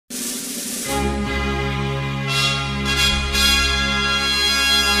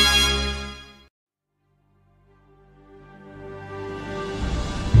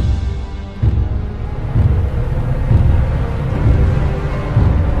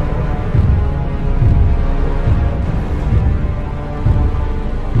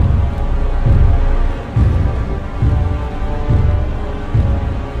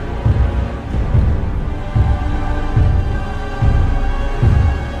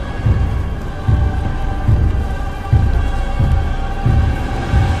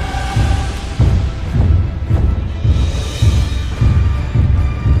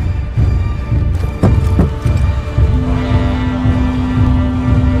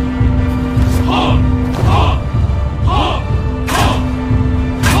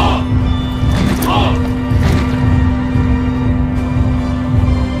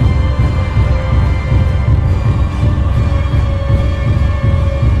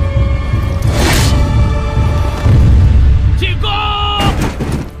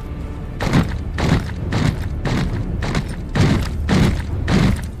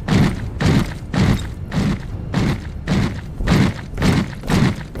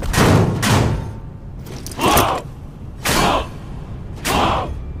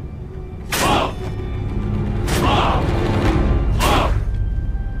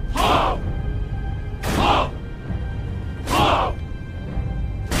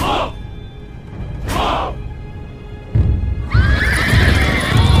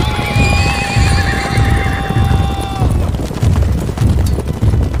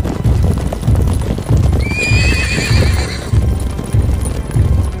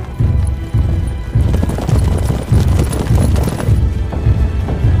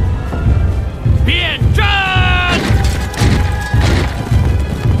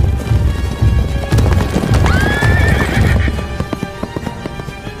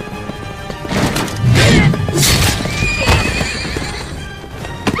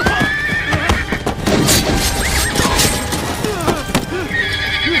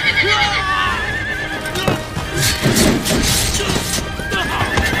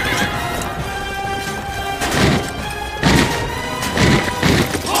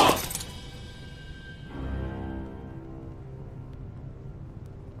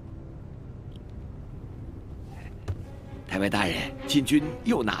禁军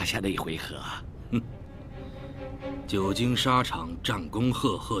又拿下了一回合。哼，久经沙场、战功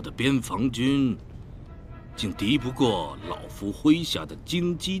赫赫的边防军，竟敌不过老夫麾下的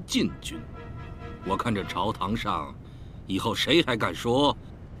京畿禁军。我看这朝堂上，以后谁还敢说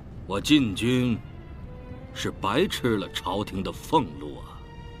我禁军是白吃了朝廷的俸禄啊？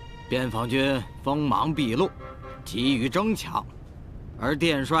边防军锋芒毕露，急于争抢，而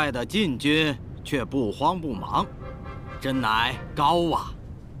殿帅的禁军却不慌不忙，真乃高啊！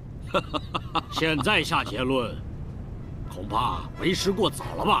现在下结论，恐怕为时过早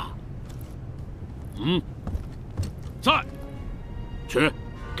了吧？在，去，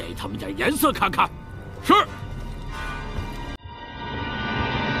给他们点颜色看看。是。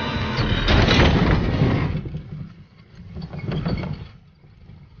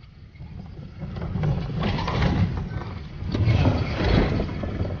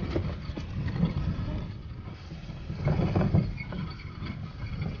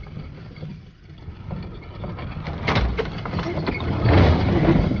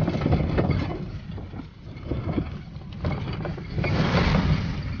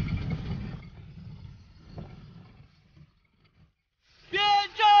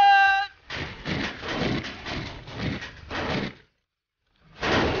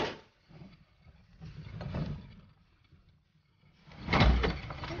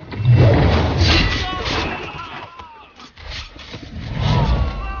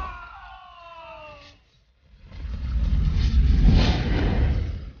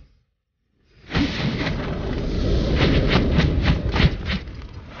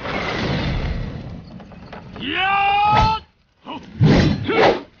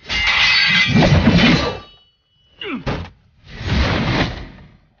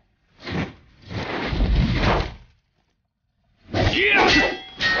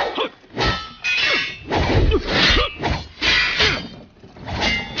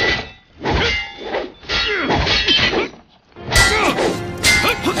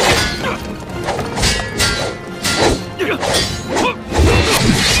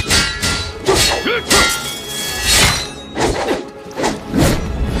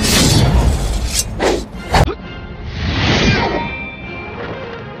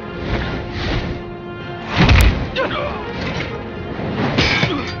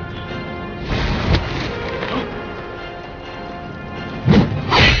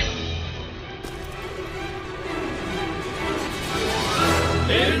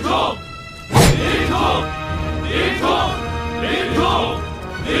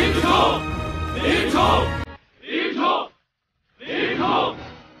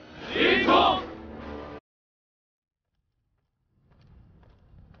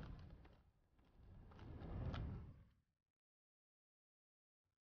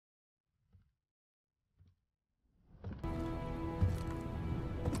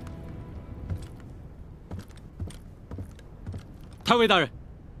太尉大人，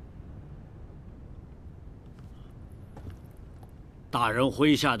大人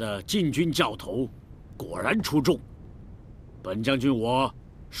麾下的禁军教头果然出众，本将军我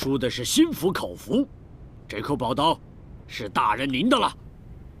输的是心服口服，这口宝刀是大人您的了。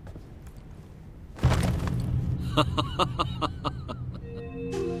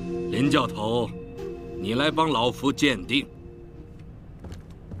林教头，你来帮老夫鉴定。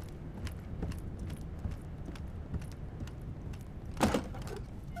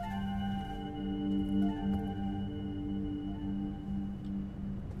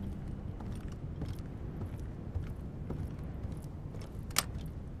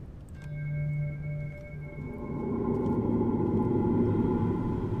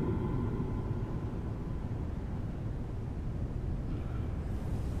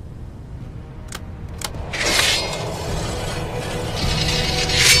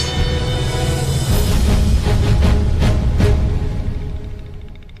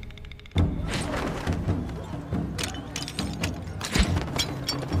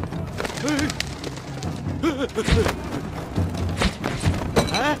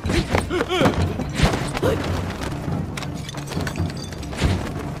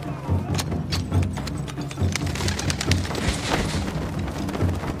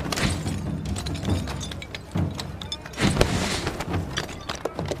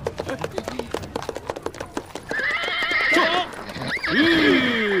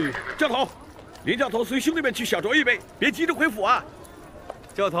教头，林教头随兄弟们去小酌一杯，别急着回府啊。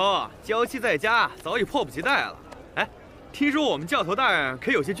教头，娇妻在家，早已迫不及待了。哎，听说我们教头大人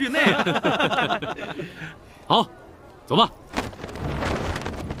可有些惧内啊。好，走吧。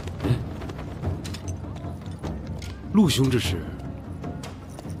陆兄，这是？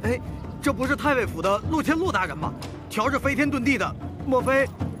哎，这不是太尉府的陆天禄大人吗？调着飞天遁地的，莫非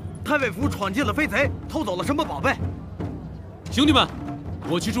太尉府闯进了飞贼，偷走了什么宝贝？兄弟们，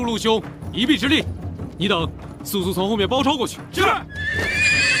我去助陆兄一臂之力，你等速速从后面包抄过去。是。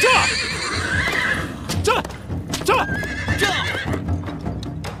这。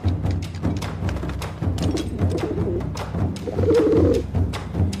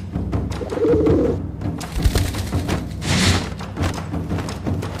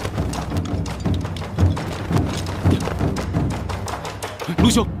陆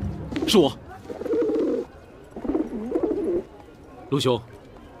兄，是我。陆兄，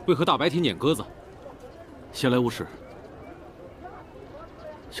为何大白天撵鸽子？闲来无事，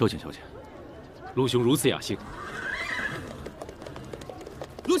休息休息。陆兄如此雅兴。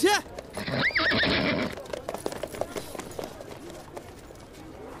陆谦，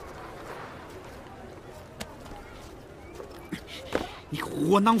你个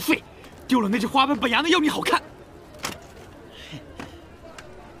窝囊废，丢了那只花斑本牙的要你好看。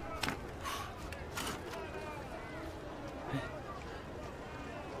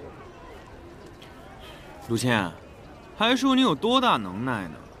陆谦，还说你有多大能耐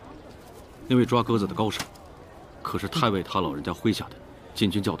呢？那位抓鸽子的高手，可是太尉他老人家麾下的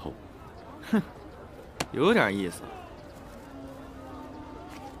禁军教头。哼，有点意思。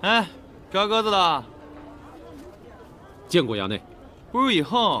哎，抓鸽子的，见过衙内。不如以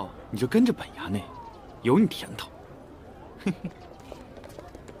后你就跟着本衙内，有你甜头。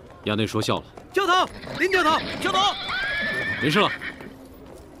衙内说笑了。教头，林教头，教头，没事了。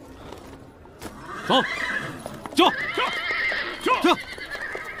走，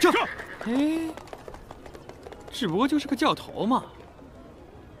这，哎，只不过就是个教头嘛。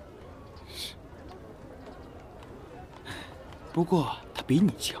不过他比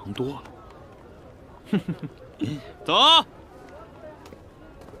你强多了。走。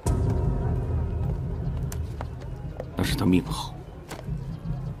那是他命好。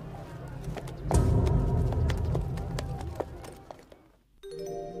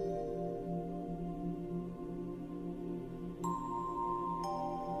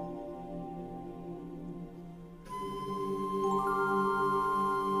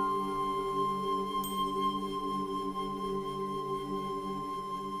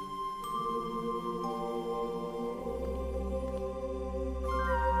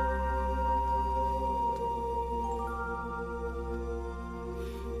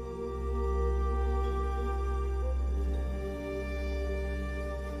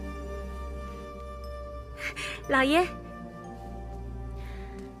老爷，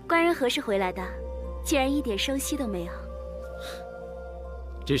官人何时回来的？竟然一点声息都没有。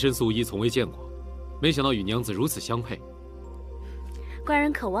这身素衣从未见过，没想到与娘子如此相配。官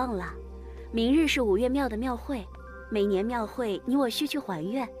人可忘了，明日是五岳庙的庙会，每年庙会你我需去还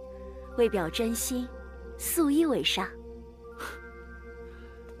愿，为表真心，素衣为上。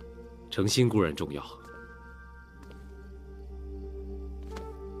诚心固然重要。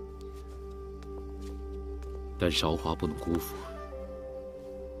但韶华不能辜负。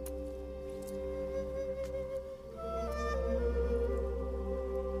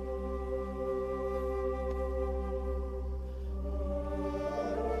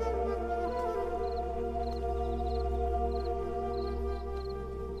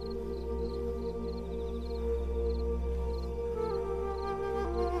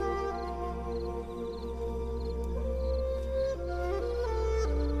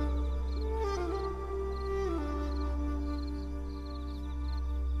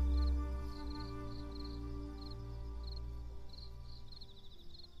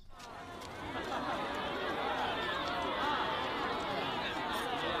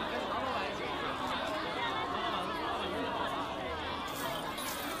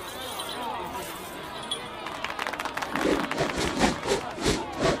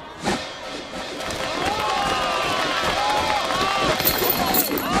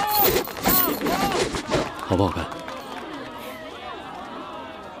好不好看？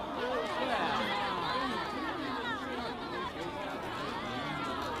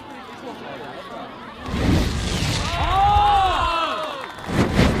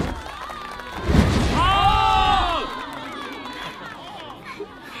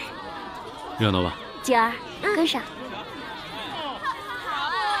热闹吧？景儿，跟上。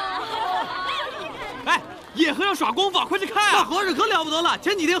哎，野和尚耍功夫，快去看啊！那和尚可了不得了，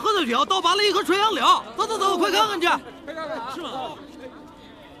前几天喝醉酒，倒拔了一棵垂杨柳。走走走，快看看去。是吗？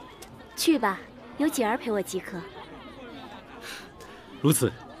去吧，有景儿陪我即可。如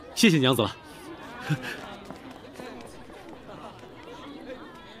此，谢谢娘子了。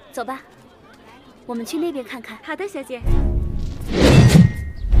走吧，我们去那边看看。好的，小姐。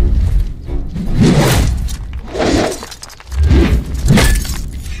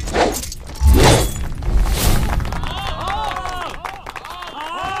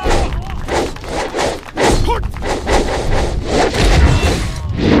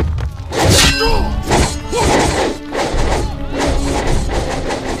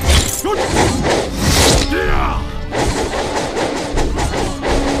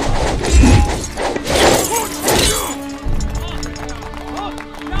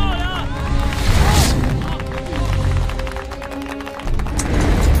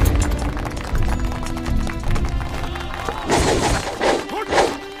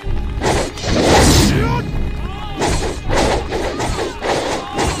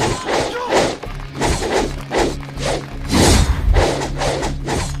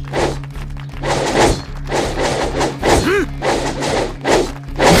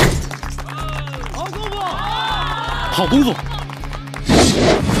好功夫！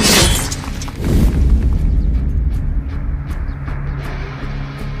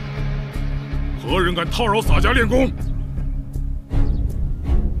何人敢叨扰洒家练功？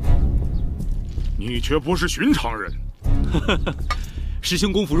你却不是寻常人。师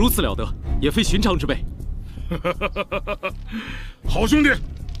兄功夫如此了得，也非寻常之辈。好兄弟，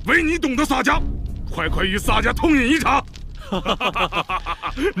唯你懂得洒家，快快与洒家痛饮一场！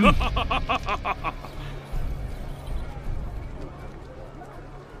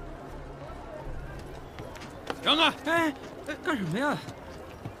让开！哎，干什么呀？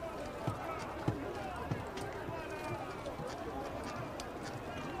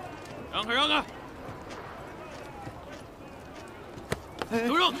让开，让开！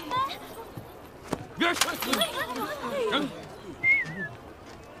都让！别！让！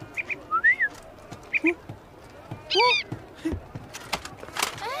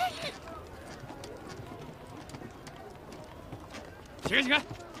起开，起开！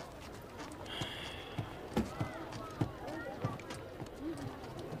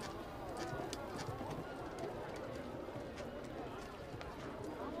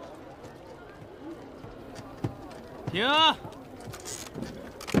停！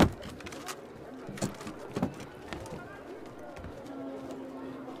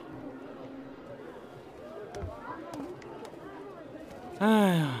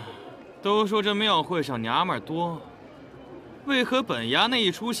哎呀，都说这庙会上娘们儿多，为何本衙内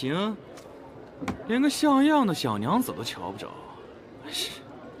一出行，连个像样的小娘子都瞧不着？是。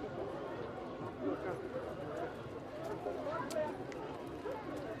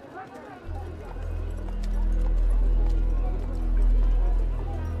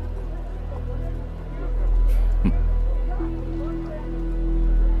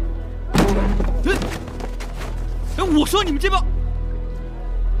我说你们这帮……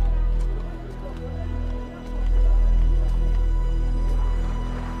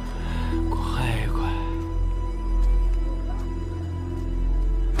乖乖，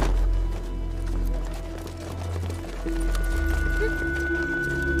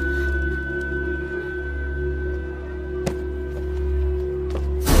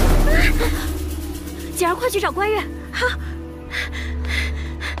姐儿，快去找官人！好。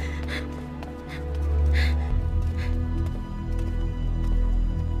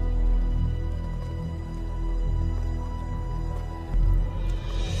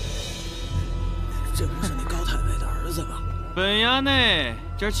这不是那高太尉的儿子吧？本衙内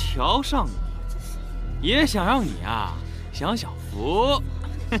今儿瞧上你，也想让你啊享享福。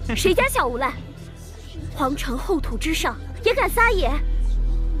谁家小无赖？皇城厚土之上也敢撒野？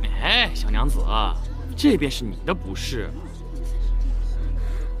哎，小娘子，这便是你的不是了。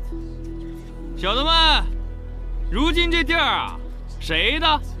小的们，如今这地儿啊，谁的？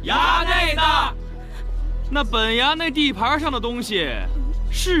衙内的。那本衙内地盘上的东西，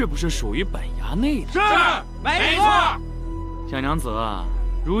是不是属于本衙内的？是，没错。小娘子，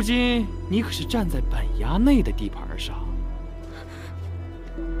如今你可是站在本衙内的地盘上。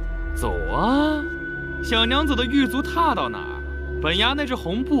走啊，小娘子的玉足踏到哪儿，本衙内这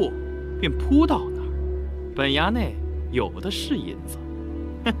红布便铺到哪儿。本衙内有的是银子。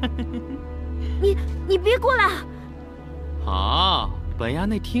你别过来！好，本衙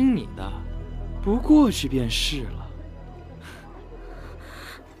内听你的，不过去便是了。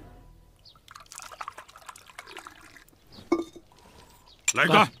来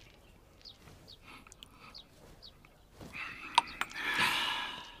干！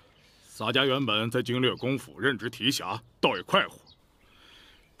洒家原本在经略公府任职提辖，倒也快活。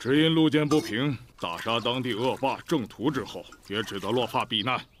只因路见不平，大杀当地恶霸郑屠之后，也只得落发避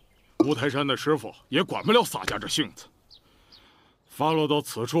难。五台山的师傅也管不了洒家这性子，发落到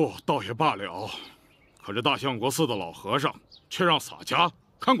此处倒也罢了。可这大相国寺的老和尚却让洒家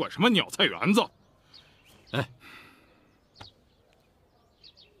看管什么鸟菜园子。哎，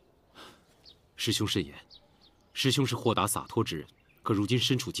师兄慎言，师兄是豁达洒脱之人，可如今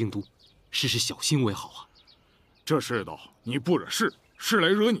身处京都，事事小心为好啊。这世道你不惹事，事来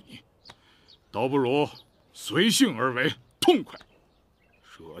惹你，倒不如随性而为，痛快。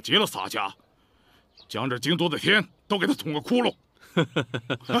惹急了洒家，将这京都的天都给他捅个窟窿。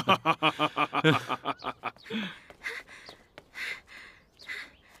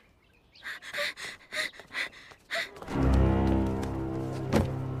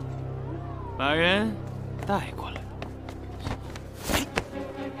把人带过来。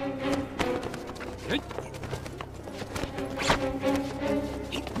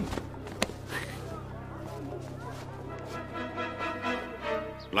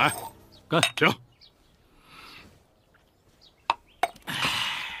来，干！请。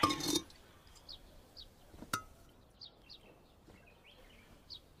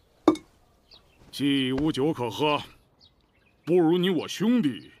既无酒可喝，不如你我兄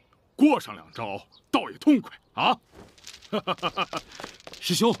弟过上2招，倒也痛快啊！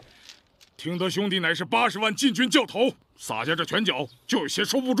师兄，听得兄弟乃是80万禁军教头，撒下这拳脚就有些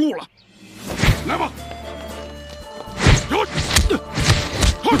收不住了。来吧！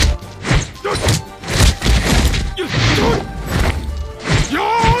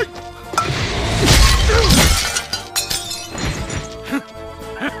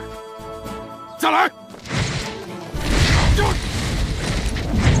再来！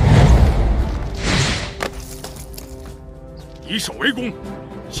以守为攻，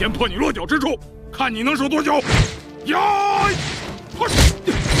先破你落脚之处，看你能守多久！呀！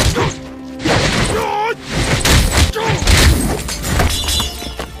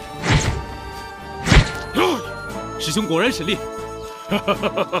师兄果然神力。老爷，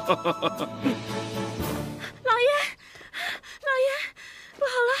不好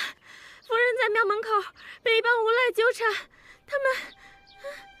了！夫人在庙门口被一帮无赖纠缠，他们……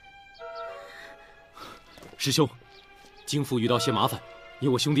师兄，京府遇到些麻烦，你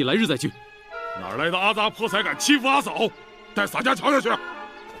我兄弟来日再聚。哪来的阿杂泼才敢欺负阿嫂？带洒家瞧下去！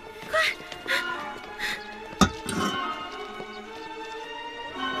快！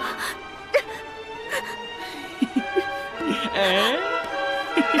哎！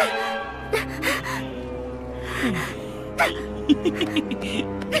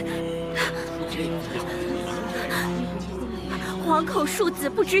黄口庶子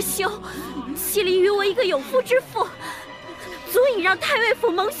不知羞，欺凌于我一个有妇之妇，足以让太尉府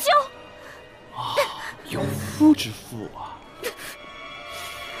蒙羞。啊，有妇之妇啊，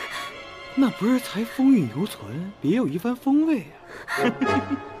那不是才风韵犹存，别有一番风味啊！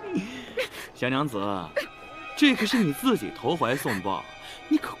小娘子，这可是你自己投怀送抱，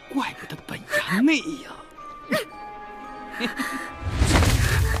你可怪不得本衙内呀！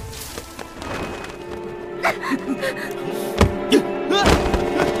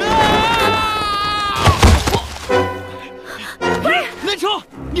林冲，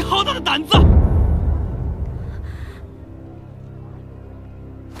你好大的胆子！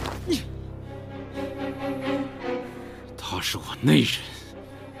她是我内人。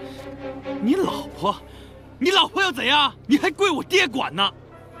你老婆？你老婆要怎样？你还归我爹管呢？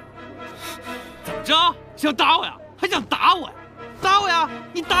怎么着？想打我呀？还想打我呀？打我呀！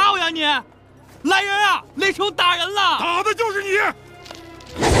你打我呀你！来人啊！雷冲打人了！打的就是你！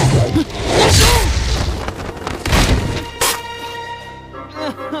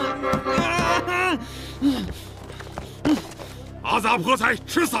阿杂泼才，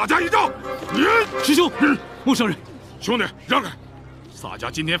吃洒家一仗！你师兄，陌生人，兄弟让开！洒家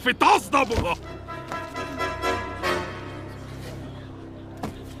今天非打死他不可！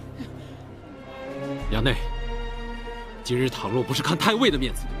衙内，今日倘若不是看太尉的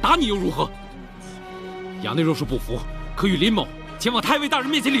面子，打你又如何？衙内若是不服，可与林某前往太尉大人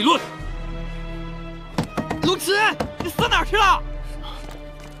面前理论。龙池，你死哪儿去了？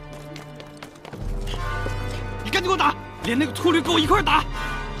你赶紧给我打，连那个秃驴跟我一块打！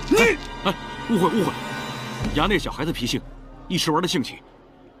你，哎，误会误会，衙内小孩子脾性，一时玩的兴起，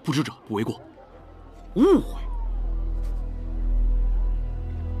不知者不为过。误会。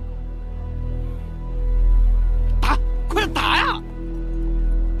打，快点打呀！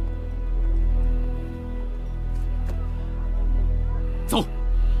走。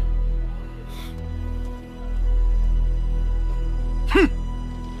哼！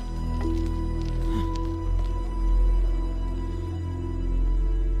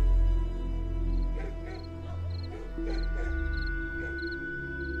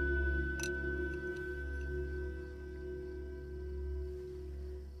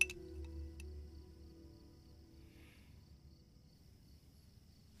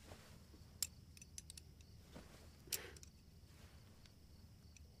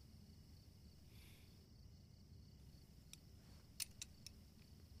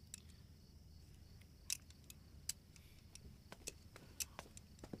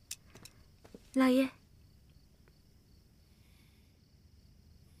老爷，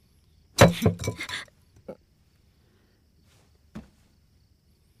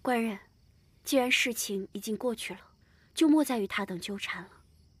官人，既然事情已经过去了，就莫再与他等纠缠了。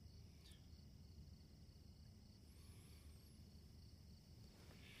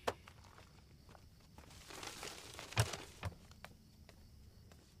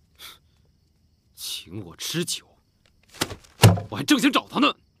请我吃酒，我还正想找他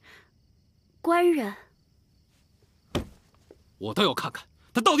呢。官人，我倒要看看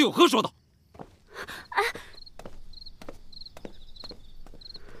他到底有何说道。哎，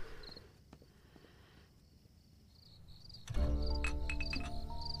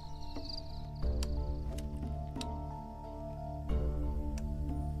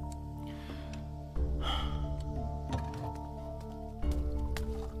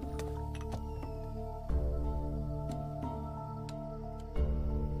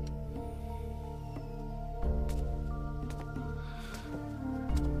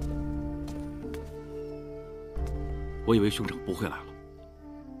我以为兄长不会来了。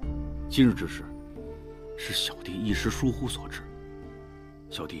今日之事，是小弟一时疏忽所致，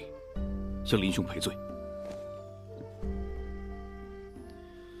小弟向林兄赔罪。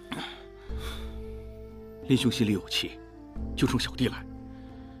林兄心里有气，就冲小弟来。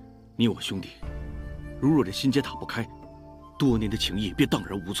你我兄弟，如若这心结打不开，多年的情谊便荡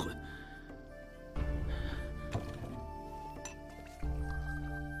然无存。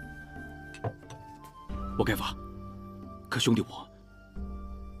我该罚，可兄弟我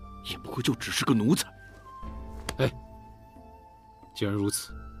也不过就只是个奴才。哎，既然如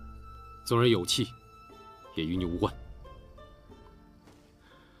此，纵然有气，也与你无关。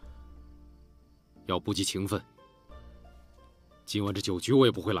要不计情分，今晚这酒局我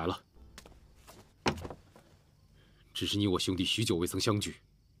也不会来了。只是你我兄弟许久未曾相聚，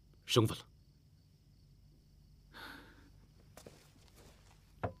生分了。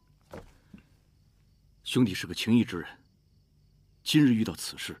兄弟是个情义之人，今日遇到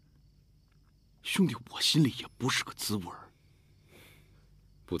此事，兄弟我心里也不是个滋味儿。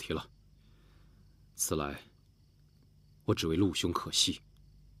不提了。此来，我只为陆兄可惜。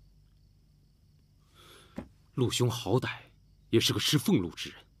陆兄好歹也是个侍俸禄之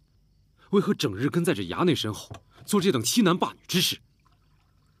人，为何整日跟在这衙内身后，做这等欺男霸女之事？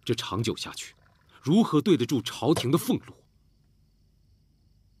这长久下去，如何对得住朝廷的俸禄？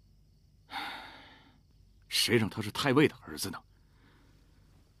谁让他是太尉的儿子呢？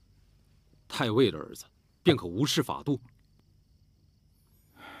太尉的儿子便可无视法度？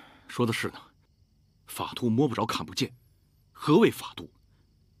说的是呢，法度摸不着看不见，何谓法度？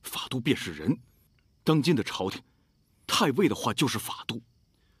法度便是人。当今的朝廷，太尉的话就是法度。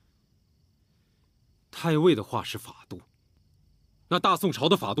太尉的话是法度，那大宋朝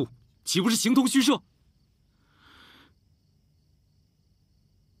的法度岂不是形同虚设？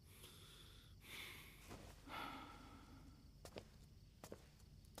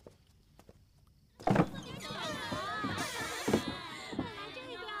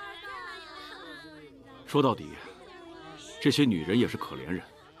说到底，这些女人也是可怜人。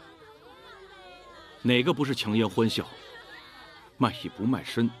哪个不是强颜欢笑，卖艺不卖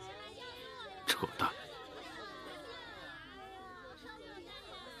身？扯淡！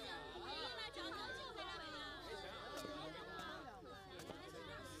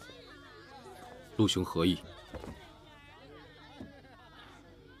陆兄何意？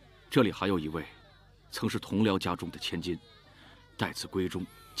这里还有一位，曾是同僚家中的千金，待字闺中，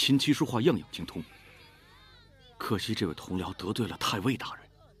琴棋书画样样精通。可惜这位同僚得罪了太尉大人，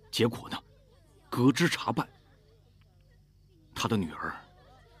结果呢，革职查办。他的女儿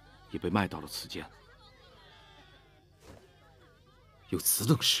也被卖到了此间。有此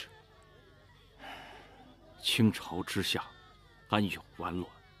等事？清朝之下，安有弯乱？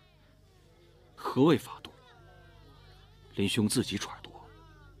何谓法度？林兄自己揣度，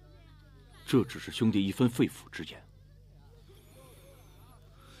这只是兄弟一番肺腑之言。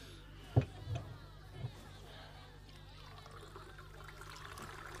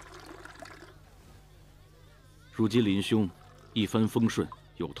如今林兄一帆风顺，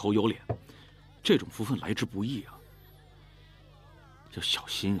有头有脸，这种福分来之不易啊，要小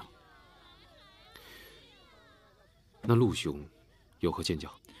心啊。那陆兄有何见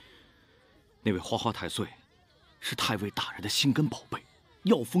教？那位花花太岁是太尉大人的心肝宝贝，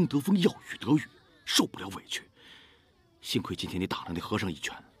要风得风，要雨得雨，受不了委屈。幸亏今天你打了那和尚一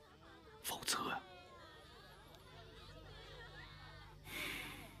拳，否则啊，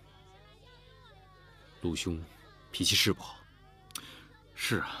陆兄脾气是不好。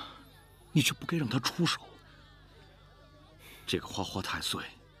是啊，你却不该让他出手。这个花花太岁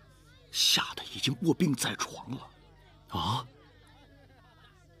吓得已经卧病在床了。啊！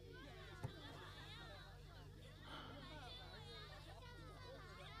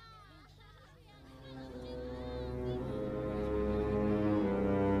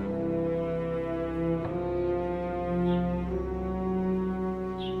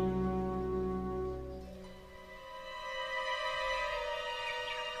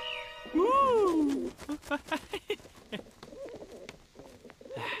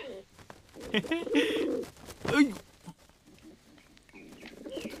哎呦！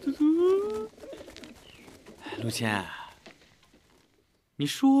陆谦，你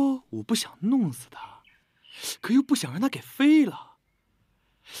说我不想弄死他，可又不想让他给飞了，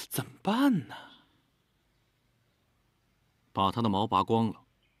怎么办呢？把他的毛拔光了。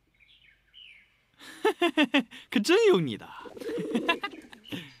可真有你的！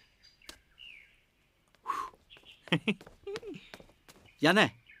衙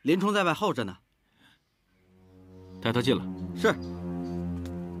内，林冲在外候着呢。带他进来。是。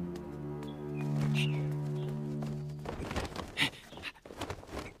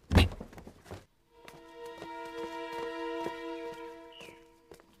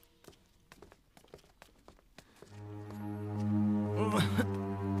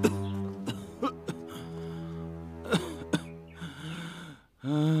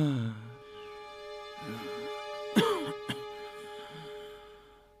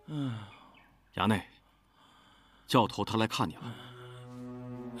教头他来看你了。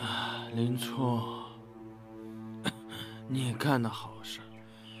林冲，你干的好事，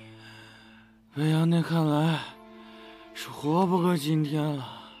北洋内看来是活不过今天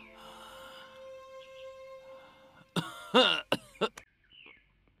了。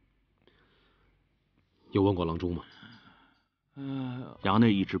有问过郎中吗？衙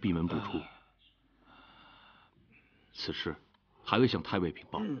内一直闭门不出。此事还未向太尉禀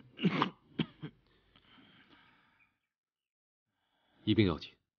报。一并要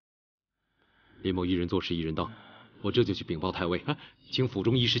紧。林某一人做事一人当，我这就去禀报太尉，请府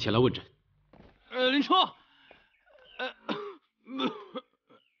中医师前来问诊。林冲，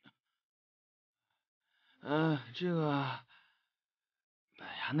这个本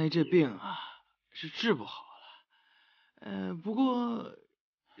衙内这病啊是治不好了，不过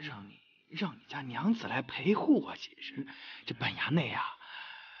让你家娘子来陪护啊，其实这本衙内啊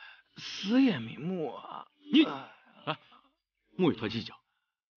死也瞑目啊。你莫与他计较。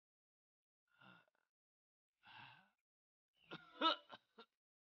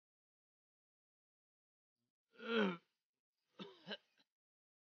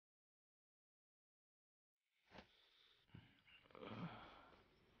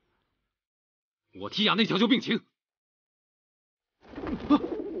我替衙内讲究病情。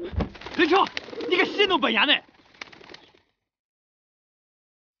林冲，你敢戏弄本衙内？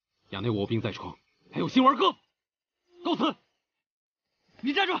衙内卧病在床，还有心玩哥，告辞。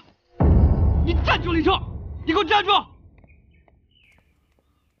你站住！你站住，林冲！你给我站住！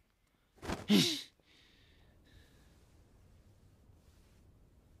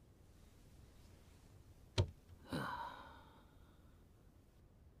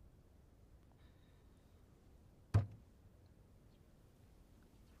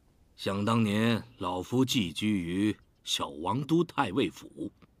想当年，老夫寄居于小王都太尉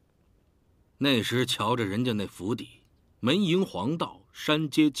府。那时瞧着人家那府邸，门迎黄道，山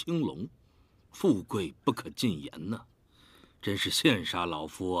接青龙，富贵不可尽言呐，真是羡煞老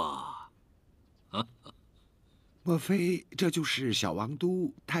夫啊！莫非这就是小王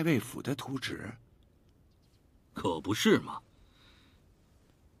都太尉府的图纸？可不是嘛！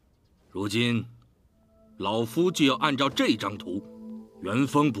如今，老夫就要按照这张图，原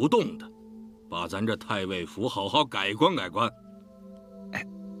封不动的，把咱这太尉府好好改观改观。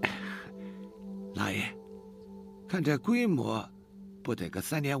老爷，看这规模，不得个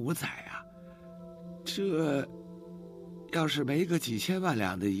3年5载啊！这要是没个几千万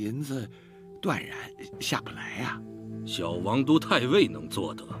两的银子，断然下不来呀。小王都太尉能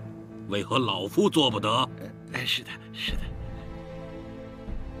做得，为何老夫做不得？是的，是的。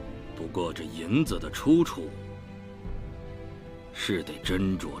不过这银子的出处，是得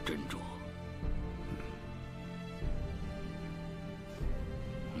斟酌斟酌。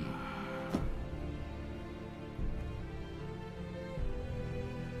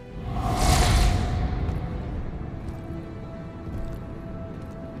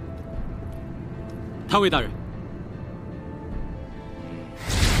太尉大人，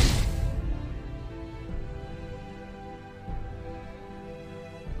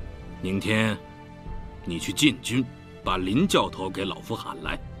明天你去禁军，把林教头给老夫喊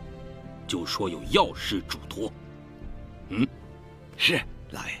来，就说有要事嘱托。是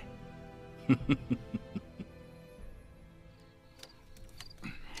老爷。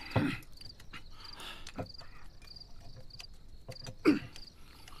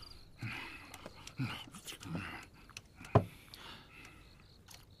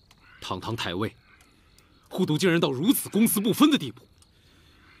堂太尉，护犊竟然到如此公私不分的地步，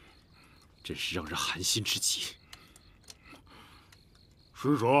真是让人寒心之极。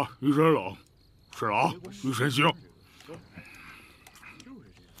使者一身冷，是郎一身腥。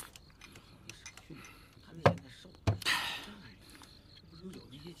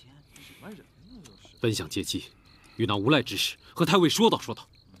本想借机与那无赖之士和太尉说道说道，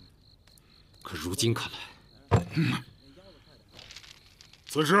可如今看来，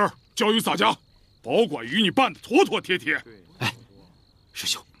此事交与洒家，保管与你办得妥妥帖帖。哎，师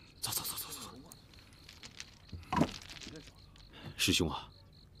兄，走。师兄啊，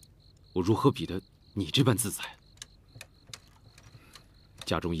我如何比得你这般自在？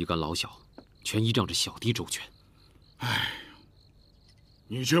家中一干老小，全依仗着小弟周全。哎，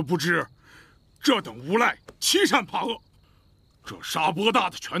你却不知，这等无赖欺善怕恶，这沙波大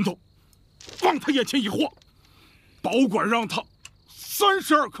的拳头，往他眼前一晃，保管让他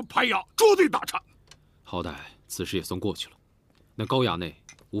32颗拍牙捉对打颤。好歹此事也算过去了，那高衙内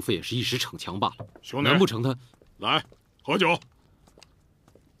无非也是一时逞强罢了。兄弟，难不成他来喝酒？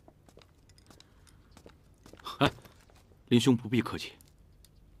哎，林兄不必客气。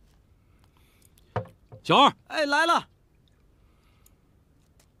小二，哎，来了。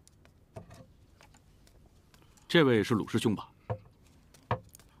这位是鲁师兄吧？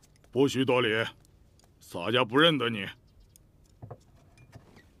不许多礼，洒家不认得你。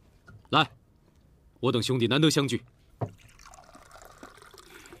来，我等兄弟难得相聚。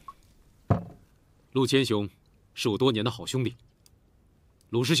陆千雄是我多年的好兄弟，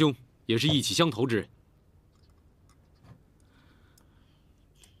鲁师兄也是意气相投之人。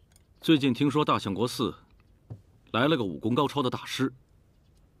最近听说大相国寺来了个武功高超的大师，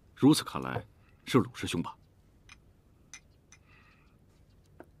如此看来，是鲁师兄吧？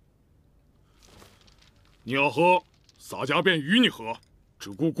你要喝，洒家便与你喝，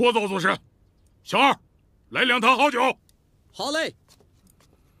只顾聒噪做甚。小二，来2坛好酒。好嘞。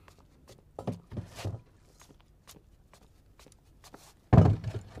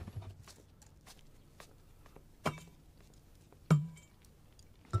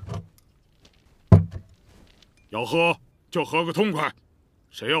要喝就喝个痛快，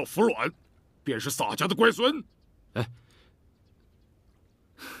谁要服软，便是洒家的乖孙。哎，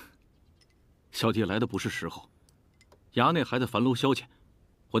小弟来的不是时候，衙内还在樊楼消遣，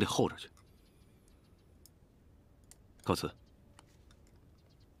我得候着去。告辞。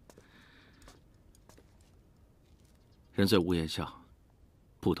人在屋檐下，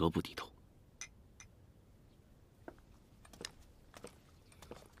不得不低头。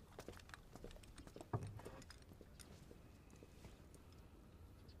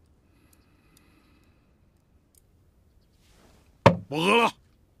不喝了，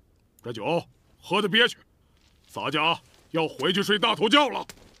这酒喝的憋屈，洒家要回去睡大头觉了。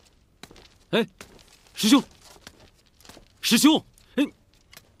哎，师兄，师兄，哎，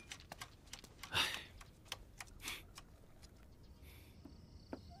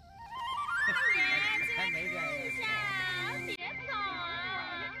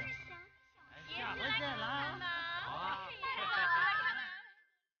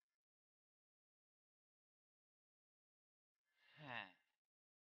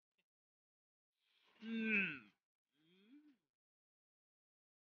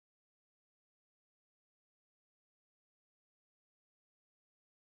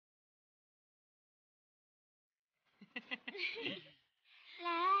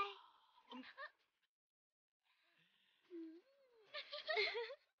来，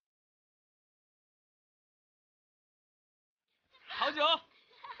好酒。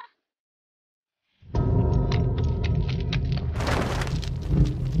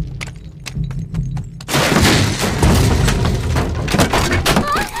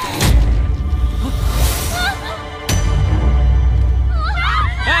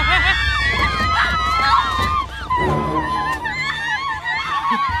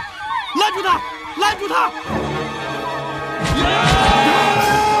拦住他！拦住他！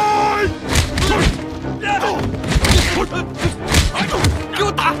给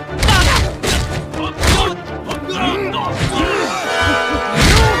我打！打他！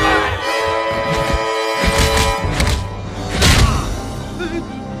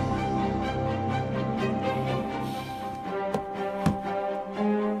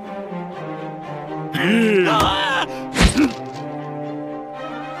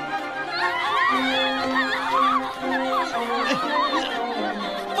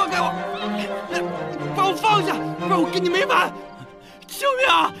放开我！把我放下，不然我跟你没完！救命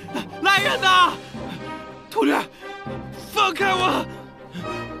啊！来人呐！秃驴，放开我！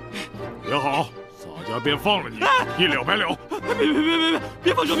也好，洒家便放了你，一了百了。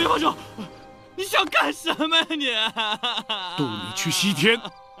别放手！别放手！你想干什么呀你？渡你去西天，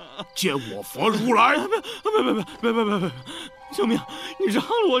见我佛如来。别！救命！你饶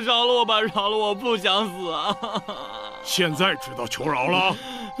了我吧！饶了我，不想死啊！现在知道求饶了？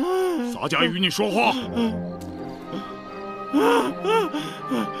洒家与你说话。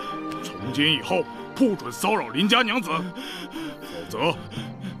从今以后，不准骚扰邻家娘子，否则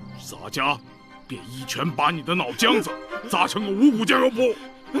洒家便一拳把你的脑浆子砸成个五谷酱油布。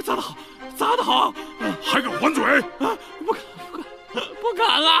砸得好，砸得好！还敢还嘴？不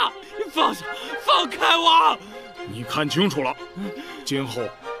敢了！你放下，放开我！你看清楚了，今后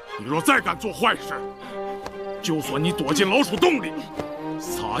你若再敢做坏事，就算你躲进老鼠洞里，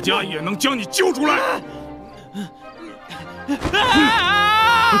洒家也能将你救出来。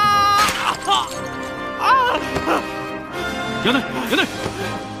衙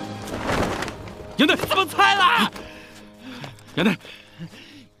内，怎么猜的？衙内，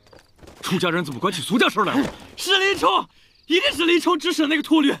出家人怎么管起俗家事来了？是林冲，一定是林冲指使那个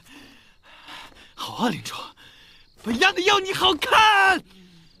秃驴。好啊，林冲，本衙内要你好看。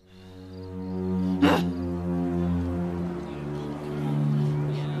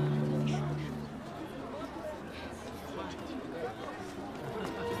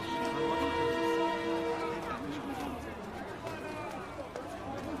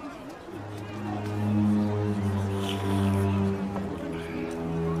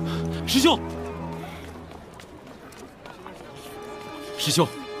师兄，师兄，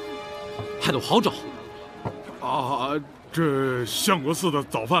害得我好找。啊，这相国寺的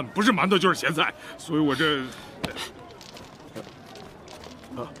早饭不是馒头就是咸菜，所以我这……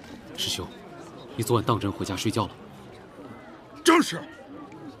师兄，你昨晚当真回家睡觉了？正是，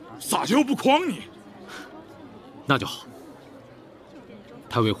撒娇不诓你。那就好。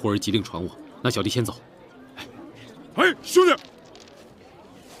太尉忽而急令传我，那小弟先走。哎，兄弟！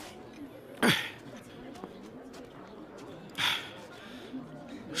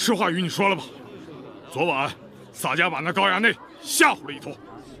实话与你说了吧，昨晚洒家把那高衙内吓唬了一通。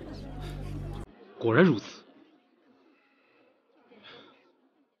果然如此。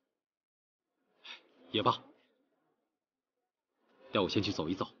也罢，带我先去走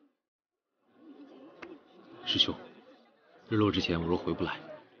一走。师兄，日落之前我若回不来，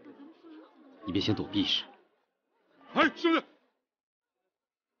你便先躲避一时。哎，兄弟，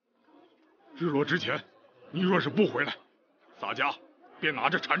日落之前，你若是不回来，洒家便拿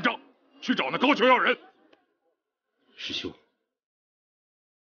着禅杖去找那高俅要人。师兄，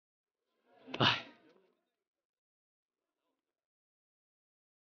哎。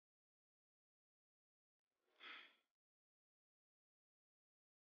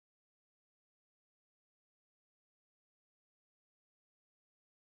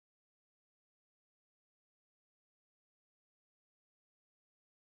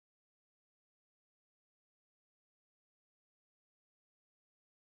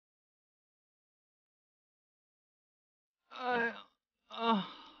哎呀啊！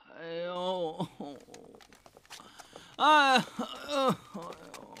哎呦！哎呀！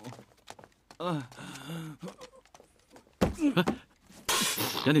哎！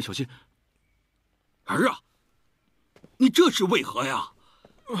衙内小心！儿啊，你这是为何呀？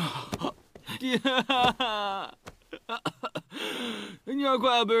爹，女儿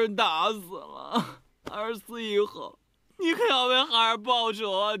快要被人打死了，儿死以后，你可要为孩儿报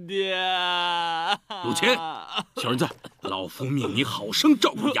仇啊，爹！陆谦，小人在。老夫命你好生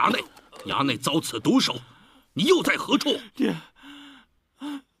照顾衙内，衙内遭此毒手，你又在何处？爹，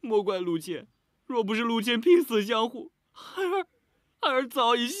莫怪陆谦，若不是陆谦拼死相护，孩儿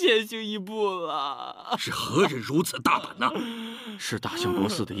早已先行一步了。是何人如此大胆呢？是大相国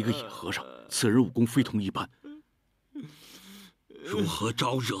寺的一个野和尚，此人武功非同一般。如何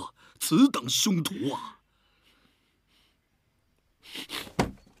招惹此等凶徒啊？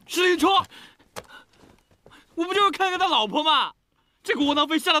石林冲，我不就是看看他老婆吗？这个窝囊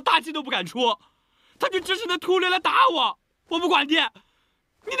废吓得大气都不敢出，他就指使那秃驴来打我，我不管爹，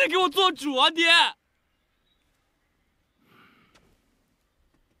你得给我做主啊，爹！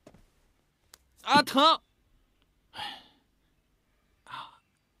啊，疼！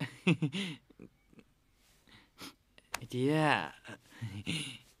爹，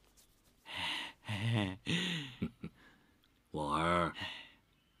我儿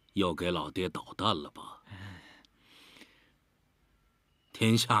又给老爹捣蛋了吧？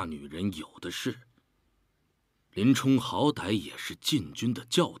天下女人有的是，林冲好歹也是禁军的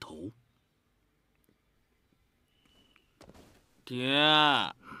教头。爹，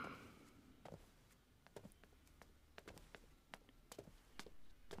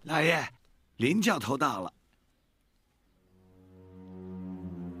老爷，林教头到了。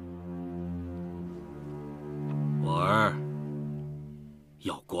我儿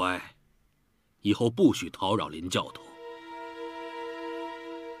要乖，以后不许叨扰林教头。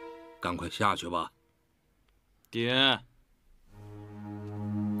赶快下去吧，爹。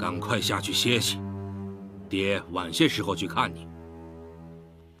赶快下去歇息，爹晚些时候去看你。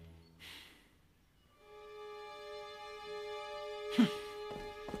哼。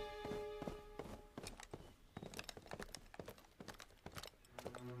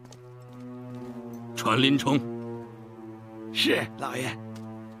传林冲。是老爷。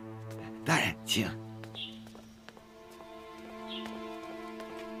大人，请。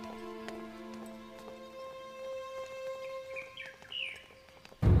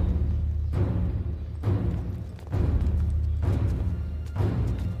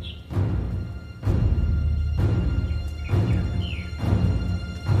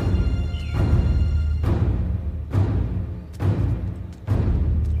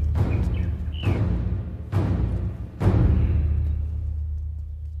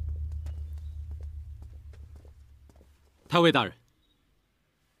太尉大人，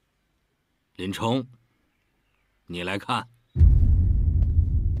林冲，你来看。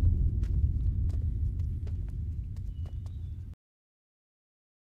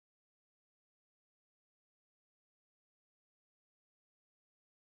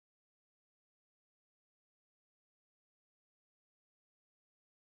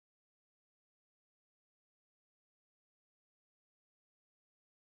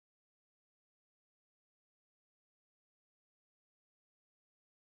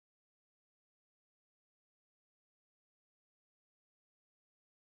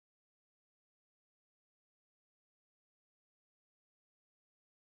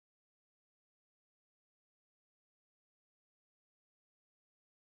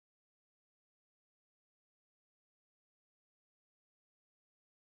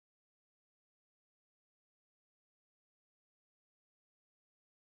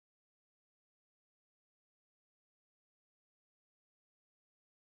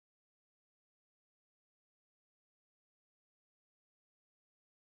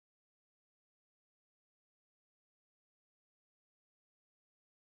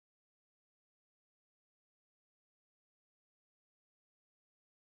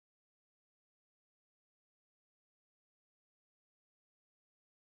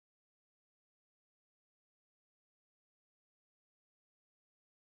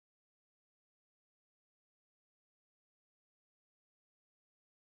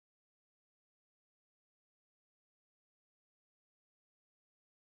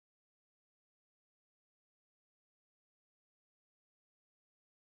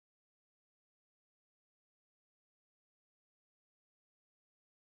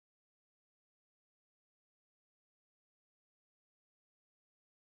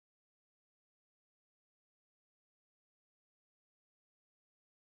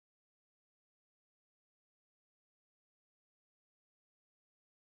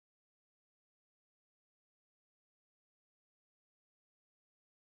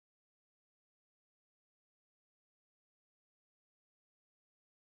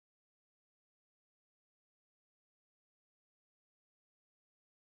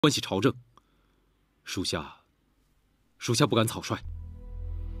关系朝政，属下不敢草率。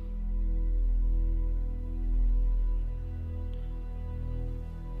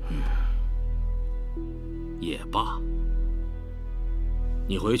也罢，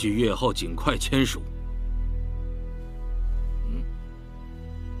你回去月后尽快签署。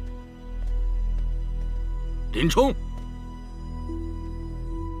林冲，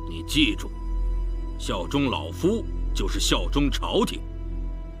你记住，效忠老夫就是效忠朝廷。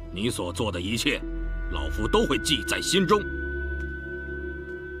你所做的一切，老夫都会记在心中。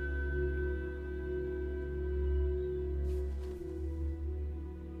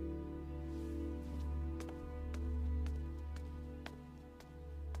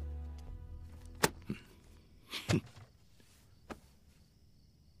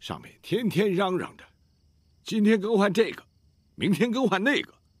上面天天嚷嚷着，今天更换这个，明天更换那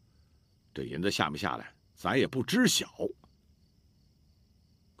个，这银子下没下来，咱也不知晓。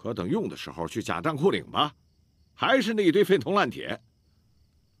可等用的时候去假账库领吧，还是那一堆废铜烂铁。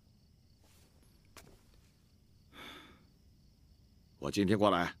我今天过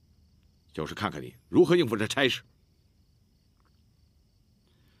来，就是看看你如何应付这差事。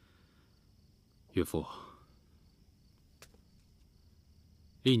岳父，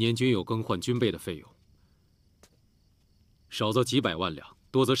历年均有更换军备的费用，少则几百万两，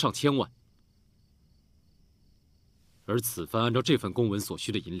多则上千万。而此番按照这份公文所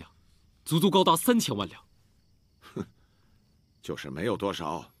需的银两，足高达3000万两。哼，就是没有多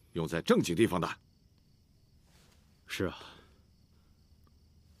少用在正经地方的。是啊，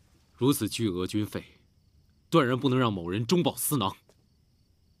如此巨额军费，断然不能让某人中饱私囊。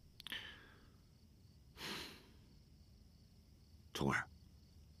冲儿，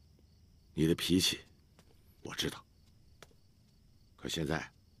你的脾气我知道，可现在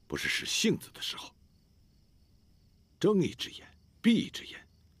不是使性子的时候。睁一只眼闭一只眼，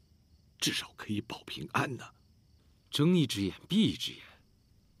至少可以保平安呢。睁一只眼闭一只眼，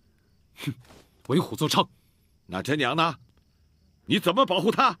哼，为虎作伥。那真娘呢？你怎么保护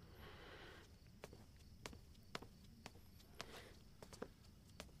她？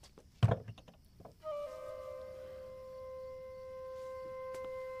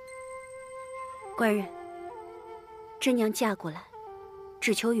官人，真娘嫁过来，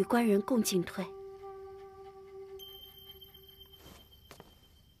只求与官人共进退。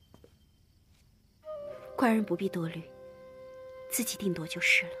官人不必多虑，自己定夺就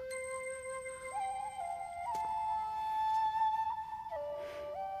是了。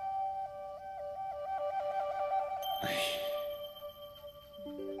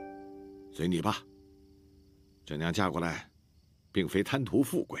随你吧。真娘嫁过来，并非贪图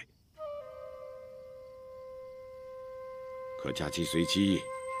富贵，可嫁鸡随鸡，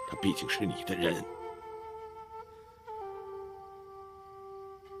她毕竟是你的人。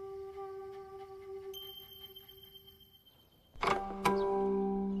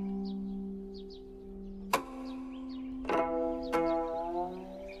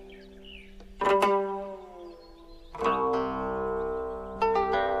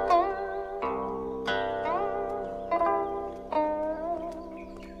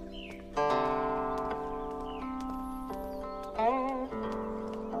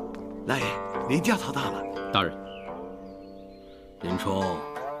来人，您叫曹大了。大人，林冲，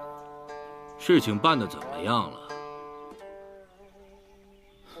事情办得怎么样了？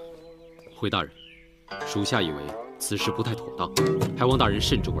回大人，属下以为此事不太妥当，还望大人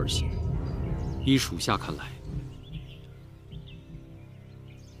慎重而行。依属下看来，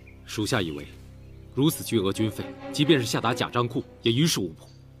属下以为，如此巨额军费，即便是下达假账库，也于事无补。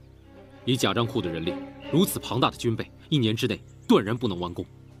以假账库的人力，如此庞大的军备，1年之内断然不能完工。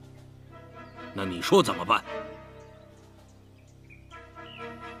那你说怎么办？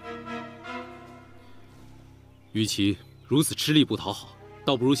与其如此吃力不讨好，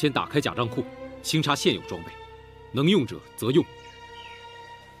倒不如先打开假账库，清查现有装备，能用者则用。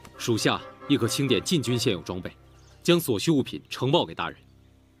属下亦可清点禁军现有装备，将所需物品呈报给大人。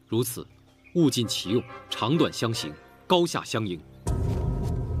如此，物尽其用，长短相形，高下相迎。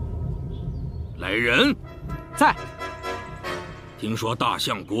来人，在。听说大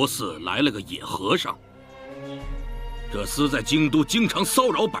相国寺来了个野和尚，这厮在京都经常骚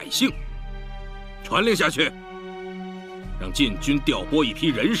扰百姓，传令下去，让禁军调拨一批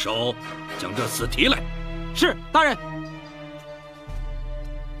人手，将这厮提来。是，大人。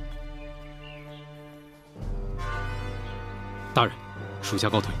大人，属下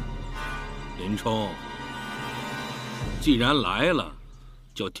告退。林冲，既然来了，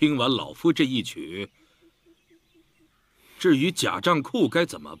就听完老夫这一曲。至于假账库该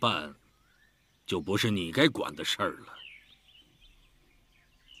怎么办，就不是你该管的事儿了。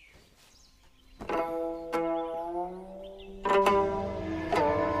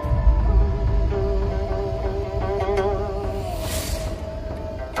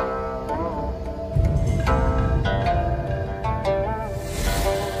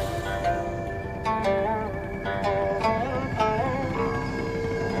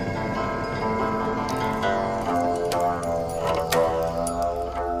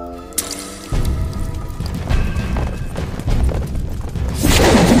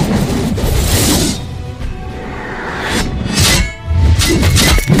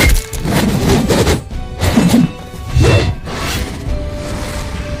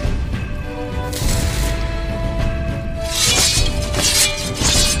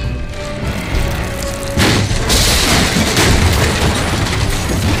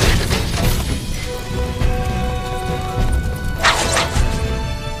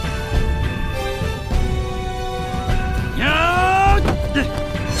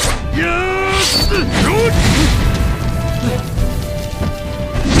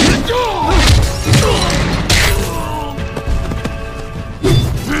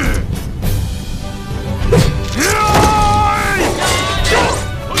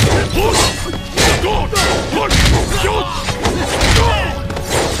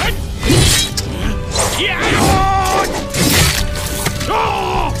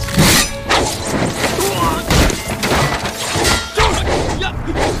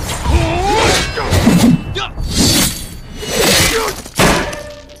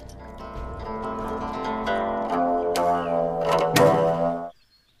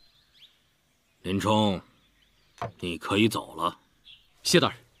林冲，你可以走了。谢大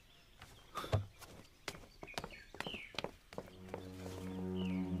人。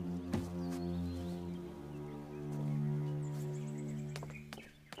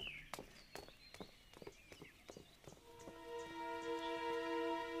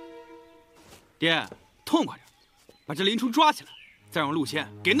爹，痛快点，把这林冲抓起来，再让陆谦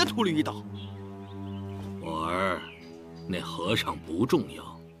给那秃驴一刀。我儿，那和尚不重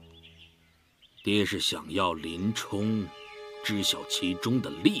要。爹是想要林冲知晓其中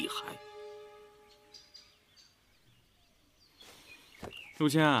的厉害。陆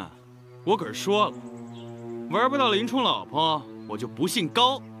谦，我可是说了，玩不到林冲老婆，我就不姓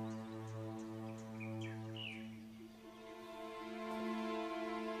高。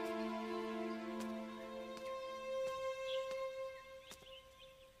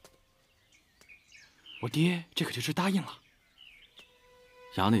我爹这可就是答应了。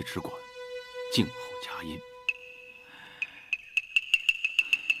衙内只管静候佳音。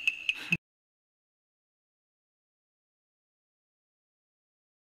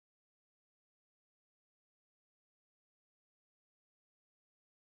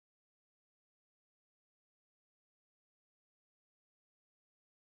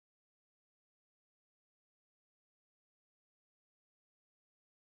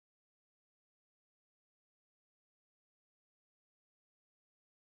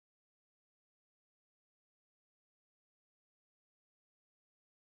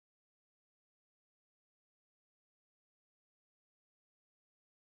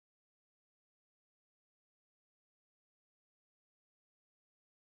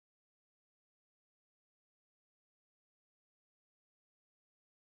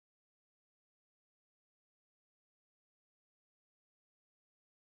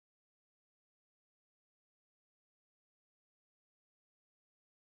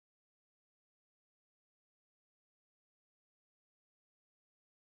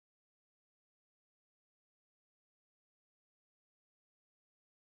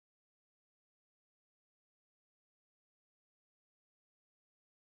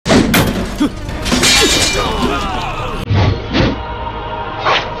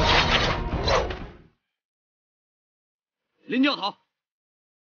林教头，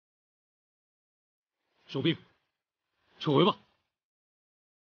守兵，撤回吧。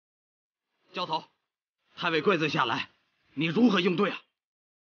教头，太尉怪罪下来，你如何应对啊？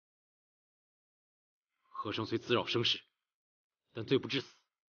和尚虽滋扰生事，但罪不至死。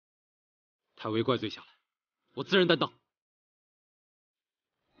太尉怪罪下来，我自然担当。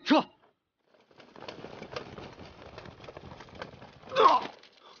撤！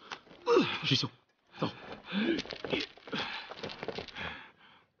师兄，走。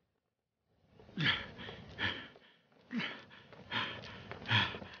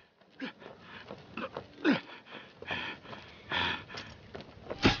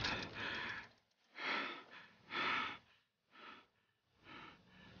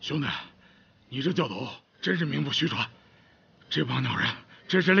兄弟，你这教头真是名不虚传，这帮鸟人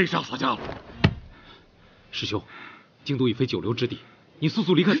真是累上洒家了。师兄，京都已非久留之地，你速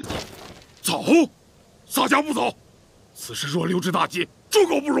速离开此地。走，洒家不走。此事若溜之大吉，猪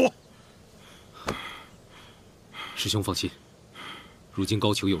狗不如。师兄放心，如今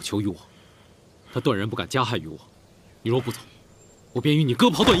高俅有求于我，他断然不敢加害于我。你若不走，我便与你割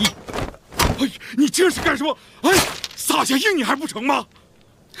袍断义。哎，你这是干什么？哎，洒家应你还不成吗？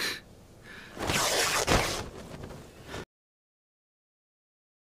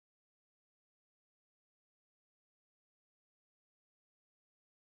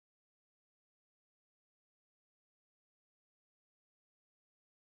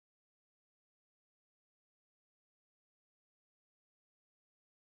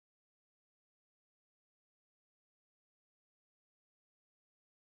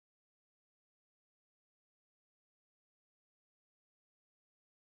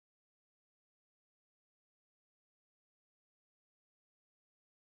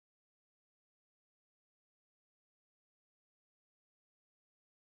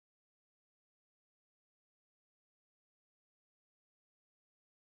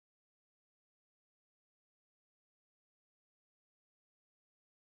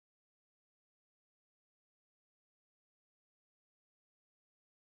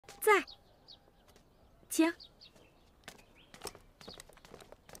在，请。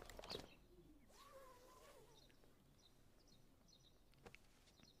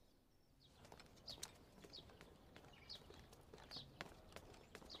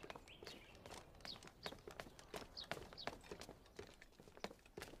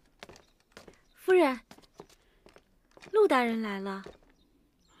夫人，陆大人来了。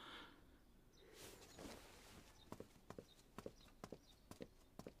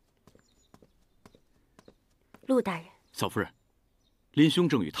陆大人。嫂夫人，林兄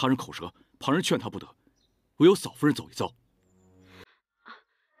正与他人口舌，旁人劝他不得，唯有嫂夫人走一遭。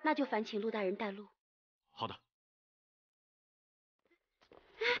那就烦请陆大人带路。好的。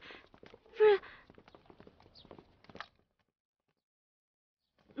夫人，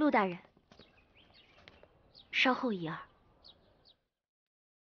陆大人，稍后一二。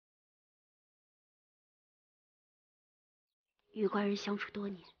与官人相处多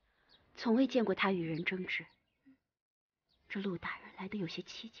年，从未见过他与人争执。这陆大人来得有些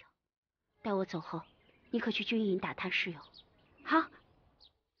蹊跷。待我走后，你可去军营打探事由。好。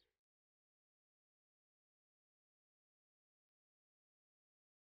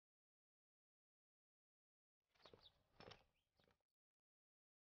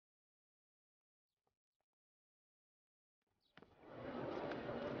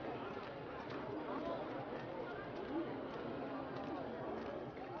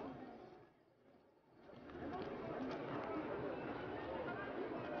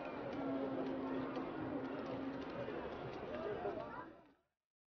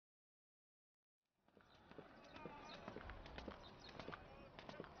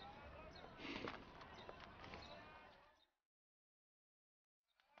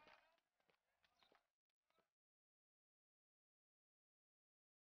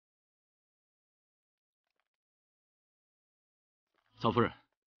嫂夫人，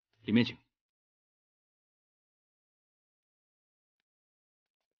里面请。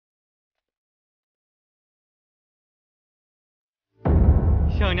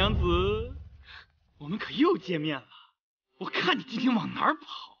小娘子，我们可又见面了。我看你今天往哪儿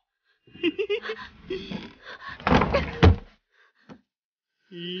跑？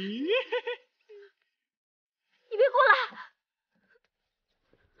咦？你别过来！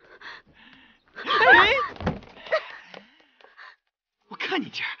哎！我看你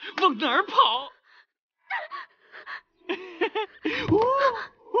今儿往哪儿跑？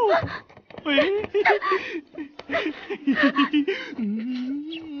喂！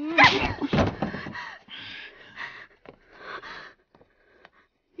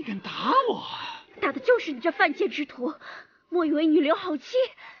你敢打我？打的就是你这犯贱之徒！莫以为女流好欺，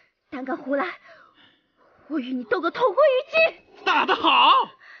胆敢胡来，我与你斗个同归于尽！打得好！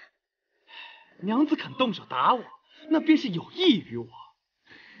娘子肯动手打我，那便是有益于我。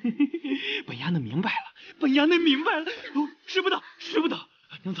本衙内明白了，本衙内明白了。哦，使不得，使不得！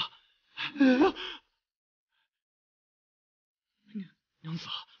娘子，娘子，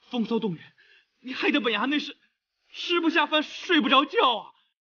风骚动人，你害得本衙内是吃不下饭，睡不着觉啊！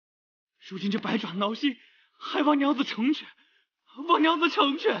如今这百爪挠心，还望娘子成全，望娘子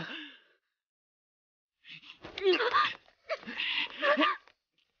成全。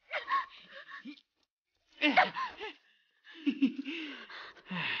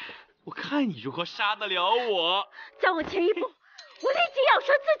我看你如何杀得了我！再往前一步，我立即咬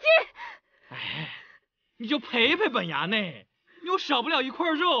舌自尽！哎，你就陪陪本衙内，又少不了一块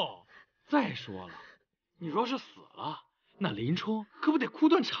肉。再说了，你若是死了，那林冲可不得哭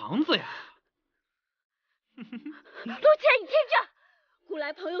断肠子呀！陆谦，你听着，古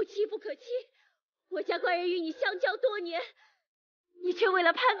来朋友妻不可欺，我家官人与你相交多年，你却为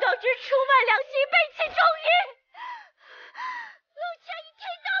了攀高枝出卖良心，背弃忠义。陆谦，你听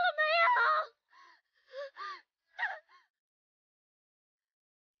到了没有？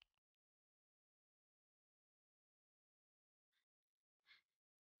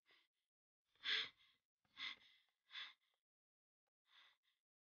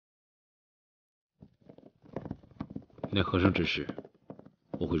那和尚之事，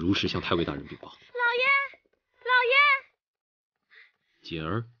我会如实向太尉大人禀报。老爷，老爷，锦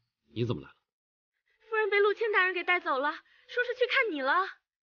儿，你怎么来了？夫人被陆谦大人给带走了，说是去看你了。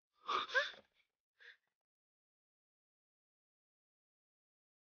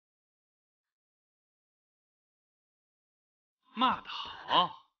骂得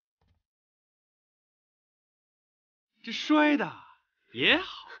好，这摔的也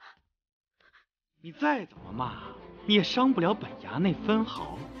好。你再怎么骂，你也伤不了本衙内分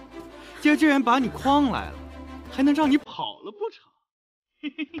毫。今儿既然把你诓来了，还能让你跑了不成？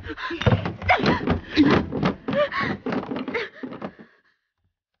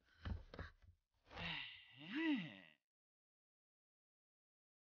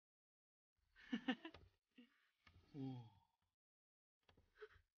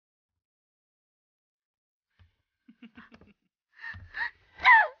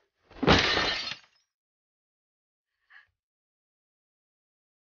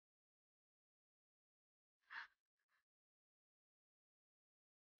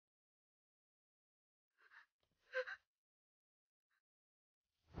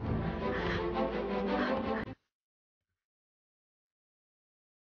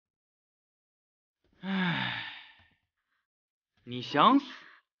你想死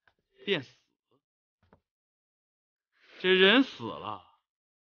便死，这人死了，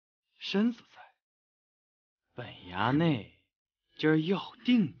身子在，本衙内今儿要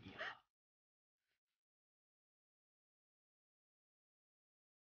定你了。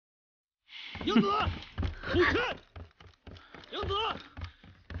英子，母亲，英子，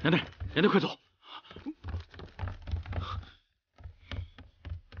衙内，衙内快走！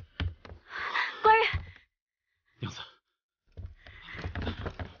官人，娘子，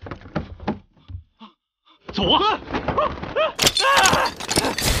走啊！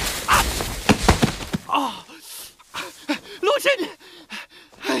陆仙女，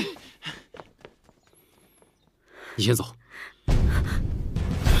你先走。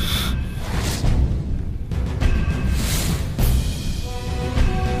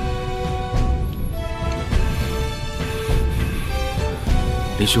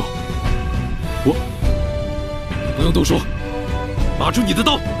林兄，不用多说，拔出你的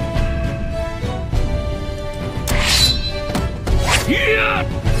刀！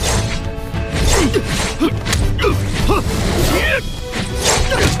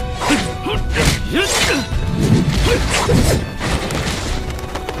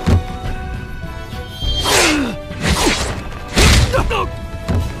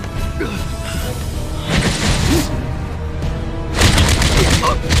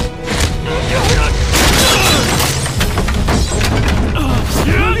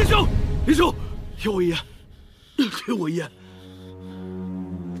林兄，听我一言，听我一言。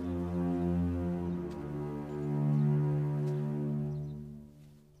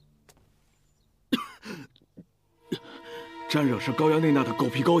沾惹上高衙内那的狗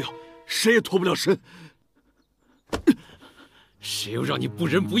皮膏药，谁也脱不了身。谁又让你不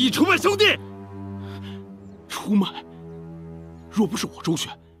仁不义出卖兄弟？出卖？若不是我周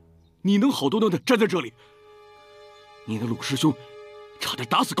旋，你能好端端的站在这里？你的鲁师兄差点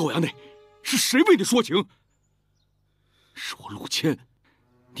打死高衙内，是谁为你说情？是我陆谦。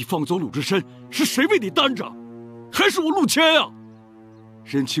你放走鲁智深，是谁为你担着？还是我陆谦呀？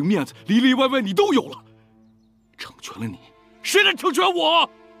人情面子里里外外你都有了，成全了你，谁来成全我？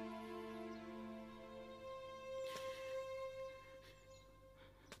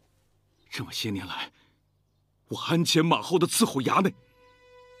这么些年来，我鞍前马后的伺候衙内，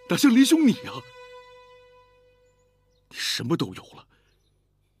哪像林兄你啊？你什么都有了，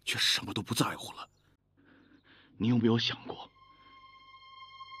却什么都不在乎了。你有没有想过，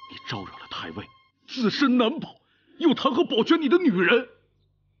你招惹了太尉，自身难保，又谈何保全你的女人？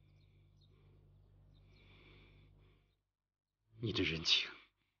你的人情，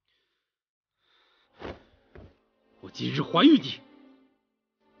我今日还于你。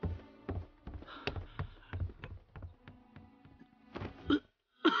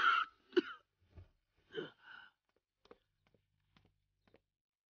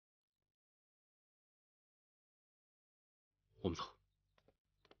我们走。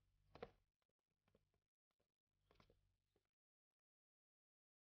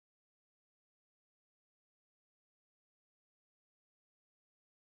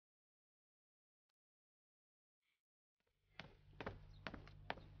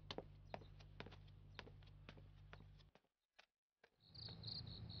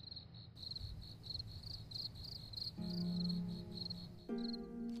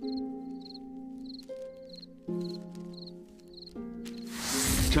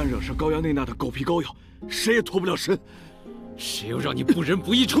沾惹上高衙内那的狗皮膏药，谁也脱不了身。谁又让你不仁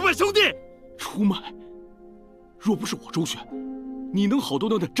不义出卖兄弟？出卖？若不是我周旋，你能好端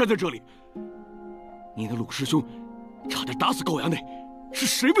端的站在这里？你的鲁师兄差点打死高衙内，是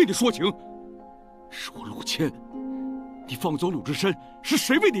谁为你说情？是我陆谦。你放走鲁智深，是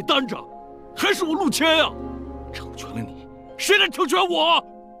谁为你担着？还是我陆谦呀？成全了你，谁来成全我？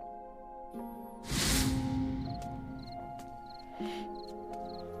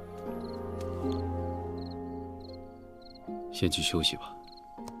先去休息吧。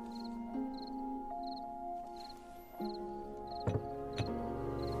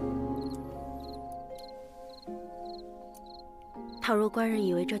倘若官人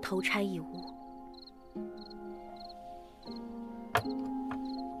以为这头钗已无，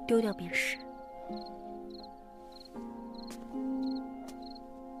丢掉便是。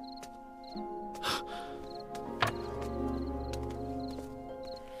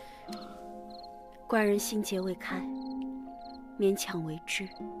官人心结未开，勉强为之，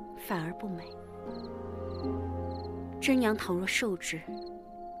反而不美。真娘倘若受之，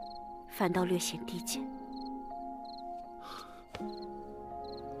反倒略显低贱。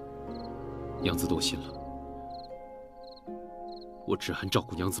娘子多心了，我只恨照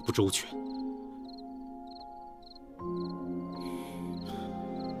顾娘子不周全。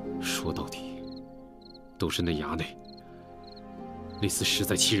说到底，都是那衙内，那厮实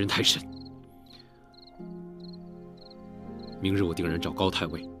在欺人太甚。明日我定然找高太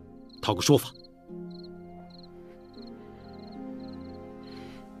尉，讨个说法。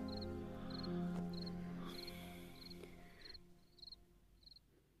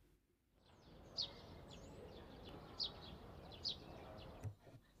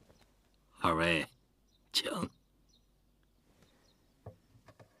二位，请。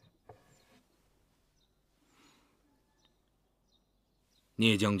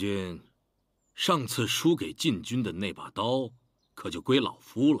聂将军，上次输给禁军的那把刀，可就归老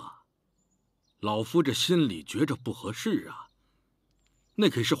夫了。老夫这心里觉着不合适啊。那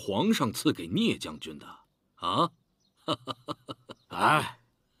可是皇上赐给聂将军的啊！哎，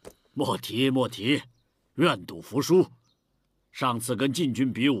莫提莫提，愿赌服输。上次跟禁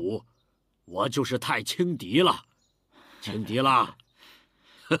军比武，我就是太轻敌了，轻敌了。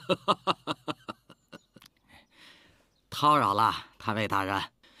叨扰了，太尉大人。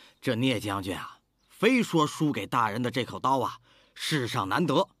这聂将军啊，非说输给大人的这口刀啊，世上难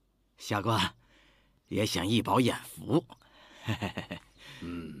得。下官也想一饱眼福。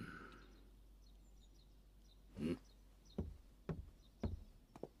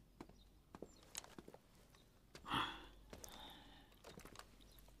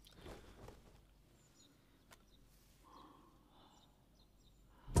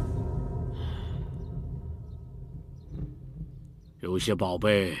有些宝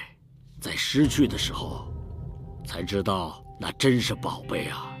贝，在失去的时候，才知道那真是宝贝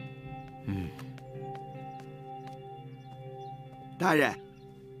啊。大人，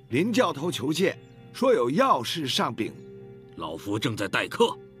林教头求见，说有要事上禀。老夫正在待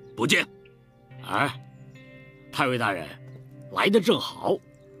客，不见。哎，太尉大人，来得正好，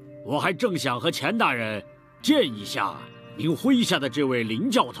我还正想和钱大人见一下您麾下的这位林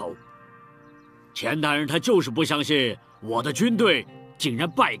教头。钱大人他就是不相信我的军队竟然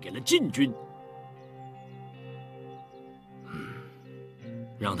败给了禁军。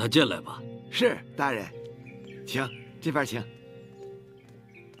让他进来吧。是，大人，请这边请。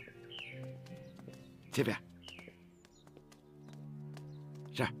这边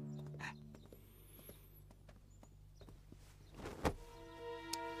是。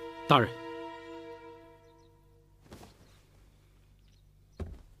大人，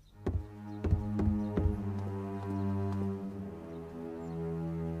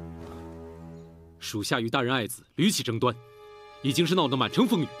属下与大人爱子屡起争端，已经是闹得满城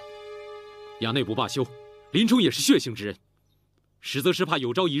风雨。衙内不罢休，林冲也是血性之人，实则是怕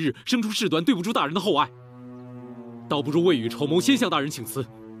有朝一日生出事端，对不住大人的厚爱，倒不如未雨绸缪，先向大人请辞，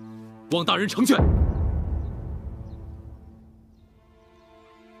望大人成全。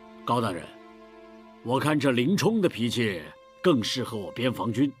高大人，我看这林冲的脾气更适合我边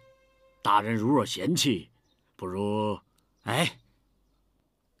防军，大人如若嫌弃，不如……哎，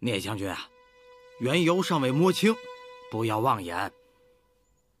聂将军啊，缘由尚未摸清，不要妄言。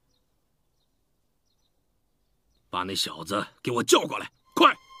把那小子给我叫过来，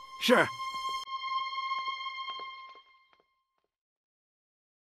快！是。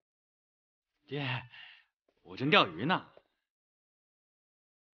爹，我正钓鱼呢。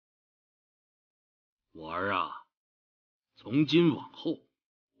我儿啊，从今往后，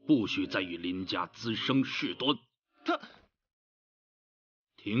不许再与林家滋生事端。他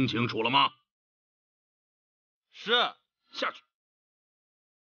听清楚了吗？是。下去。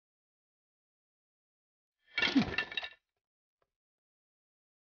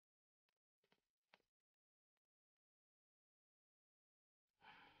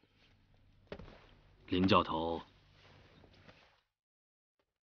林教头，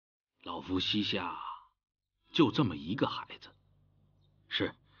老夫膝下就这么一个孩子，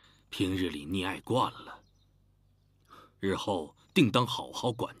是平日里溺爱惯了，日后定当好好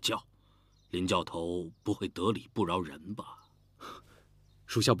管教。林教头不会得理不饶人吧？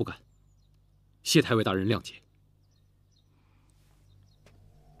属下不敢，谢太尉大人谅解。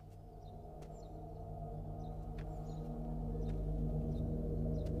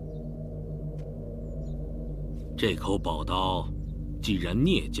这口宝刀，既然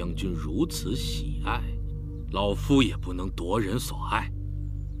聂将军如此喜爱，老夫也不能夺人所爱，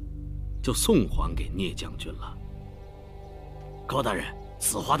就送还给聂将军了。高大人，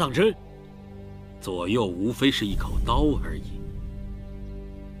此话当真？左右无非是一口刀而已。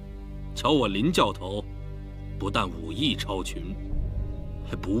瞧我林教头，不但武艺超群，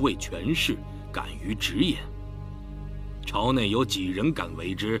还不畏权势，敢于直言。朝内有几人敢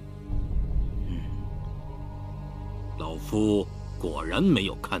为之？老夫果然没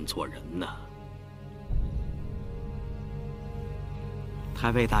有看错人呐。太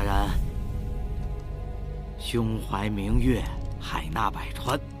尉大人，胸怀明月，海纳百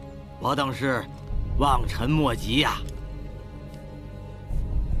川，我等是望尘莫及呀。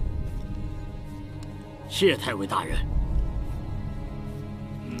谢太尉大人。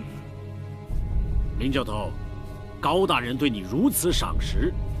林教头，高大人对你如此赏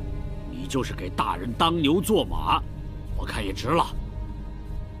识，你就是给大人当牛做马，我看也值了。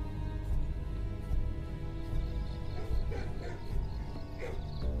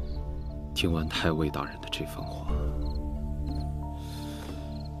听完太尉大人的这番话，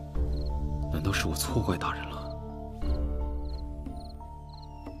难道是我错怪大人了？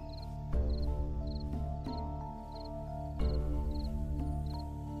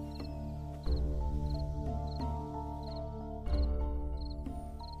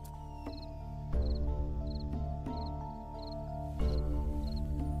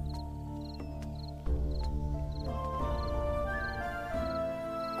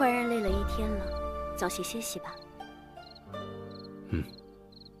官人累了一天了，早些歇息吧。嗯。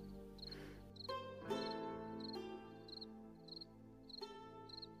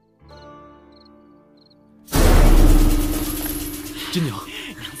真娘，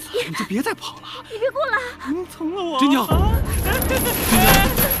你就别再跑了。你别过来！你从了我。真娘，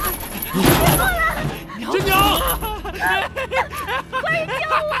你别过来！真娘，官人救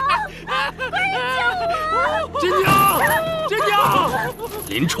我！官人救我！真娘，真娘！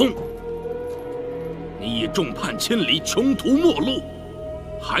林冲，你已众叛亲离，穷途末路，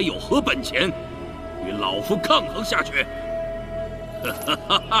还有何本钱与老夫抗衡下去？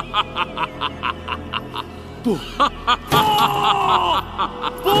不，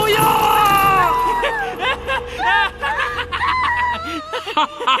不要！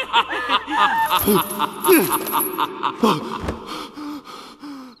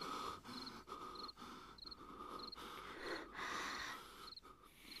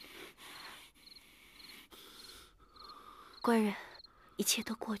官人，一切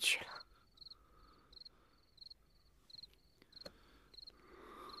都过去了。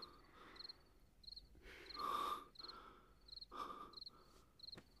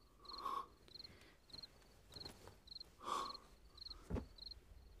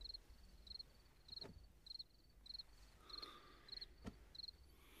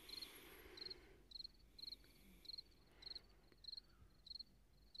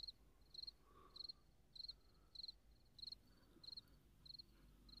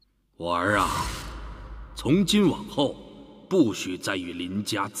我儿啊，从今往后，不许再与林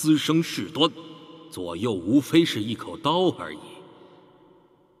家滋生事端，左右无非是一口刀而已。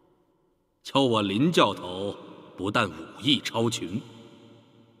瞧我林教头，不但武艺超群，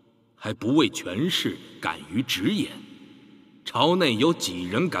还不畏权势，敢于直言。朝内有几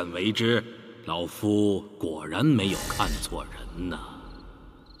人敢为之？老夫果然没有看错人呐。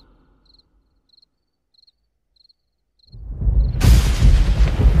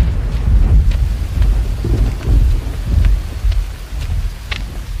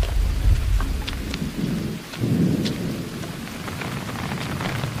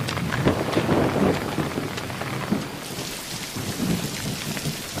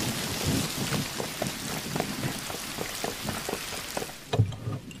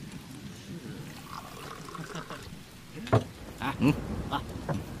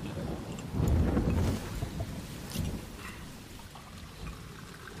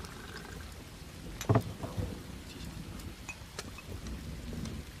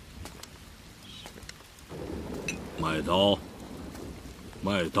卖刀，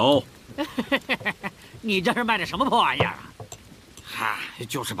卖刀！你这是卖的什么破玩意儿啊？嗨，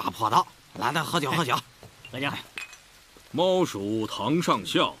就是把破刀。来，喝酒，喝酒，喝酒。猫鼠堂上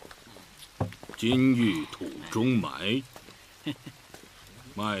孝，金玉土中埋。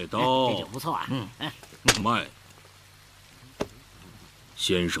卖刀，这酒不错啊。卖。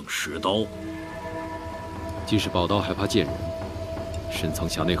先生拾刀。既是宝刀，还怕贱人？深藏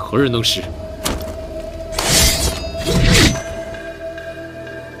匣内，何人能识？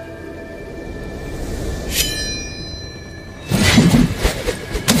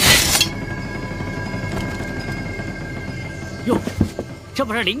哟，这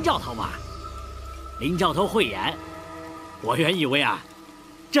不是林教头吗？林教头慧眼，我原以为啊，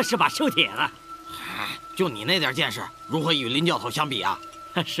这是把锈铁呢。嗨，就你那点见识，如何与林教头相比啊？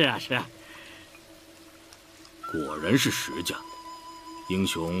是啊，是啊。果然是石匠，英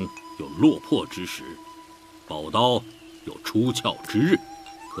雄有落魄之时，宝刀有出鞘之日。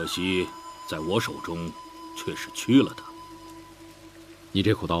可惜在我手中却是缺了它。你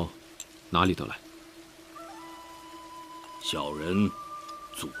这口刀哪里得来？小人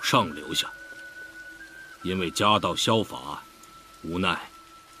祖上留下，因为家道消乏，无奈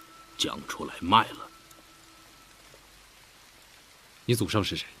讲出来卖了。你祖上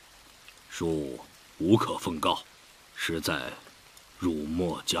是谁？恕无可奉告，实在辱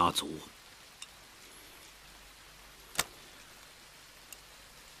没家族。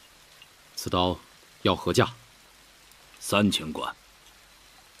此刀要何价？3000贯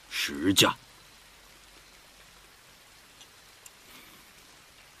，10价。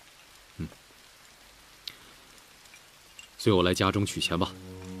随我来家中取钱吧。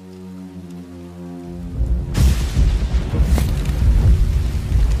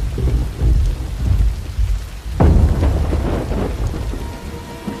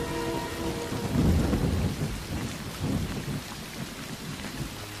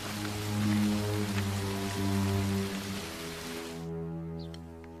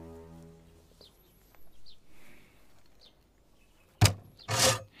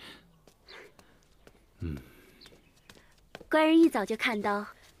官人一早就看到，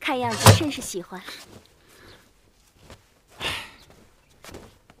看样子甚是喜欢。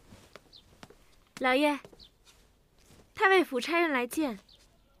老爷，太尉府差人来见。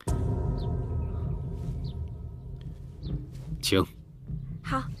请。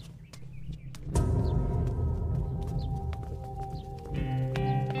好。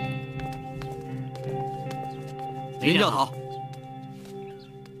林教头。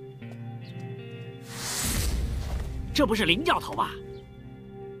 这不是林教头吧？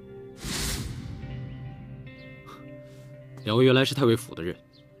两位原来是太尉府的人，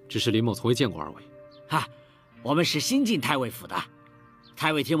只是林某从未见过二位。哈，我们是新进太尉府的。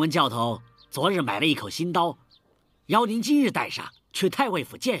太尉听闻教头昨日买了一口新刀，邀您今日带上去太尉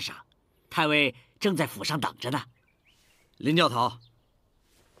府鉴赏。太尉正在府上等着呢。林教头，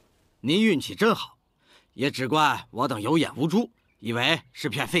您运气真好，也只怪我等有眼无珠，以为是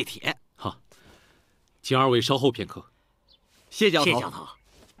片废铁。 请二位稍后片刻。谢教头。谢教头。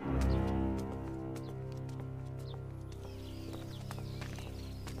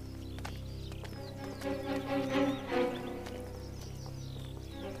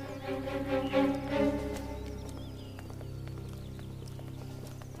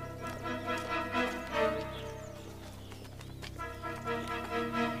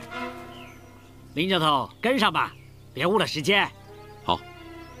林教头，跟上吧，别误了时间。好。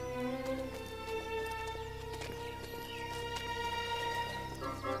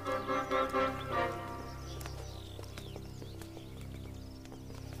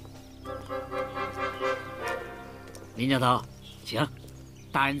 林教头，请，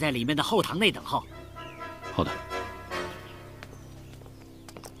大人在里面的后堂内等候。好的。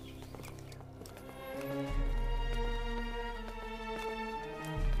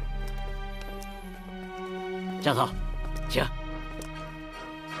教头，请。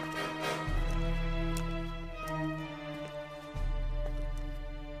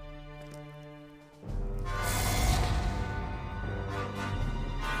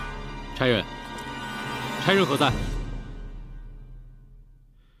差人，差人何在？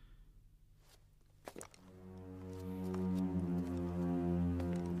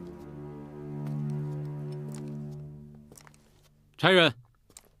 差人，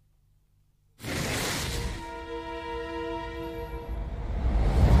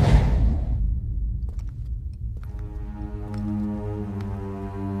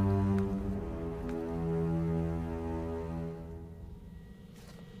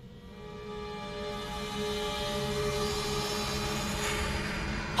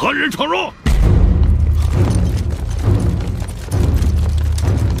汉人闯入！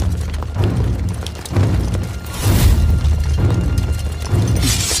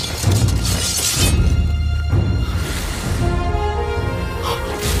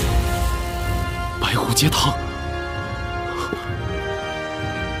 节堂，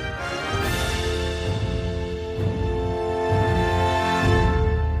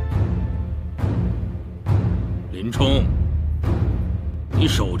林冲，你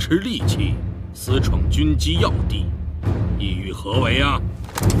手持利器，私闯军机要地，意欲何为啊？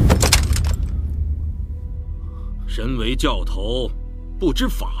身为教头，不知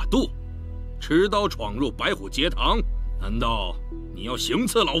法度，持刀闯入白虎节堂，难道你要行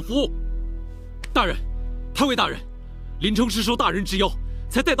刺老夫？大人。 太尉大人，林冲是受大人之邀，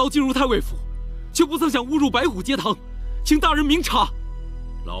才带刀进入太尉府，却不曾想误入白虎节堂，请大人明察。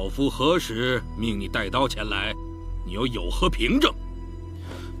老夫何时命你带刀前来？你又有何凭证？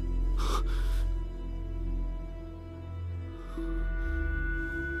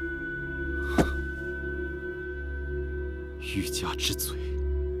欲加之罪，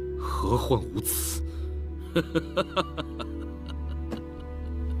何患无辞？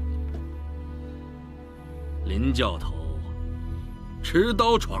林教头，持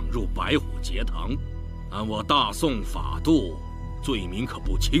刀闯入白虎节堂，按我大宋法度，罪名可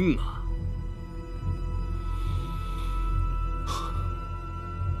不轻啊！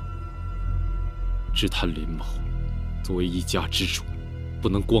只叹林某作为一家之主，不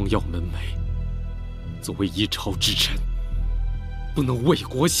能光耀门楣；作为一朝之臣，不能为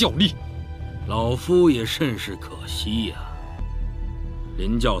国效力。老夫也甚是可惜呀。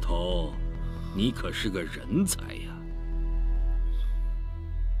林教头，你可是个人才呀！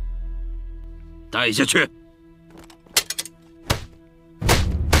带下去。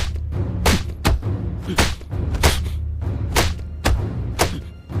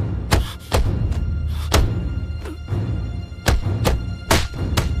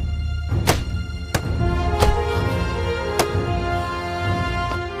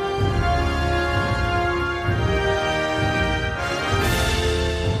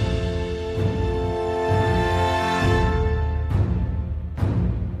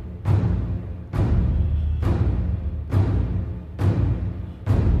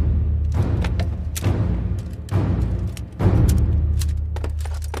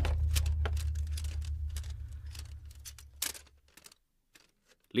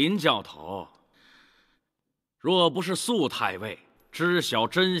林教头，若不是素太尉知晓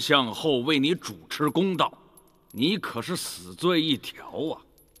真相后为你主持公道，你可是死罪一条啊！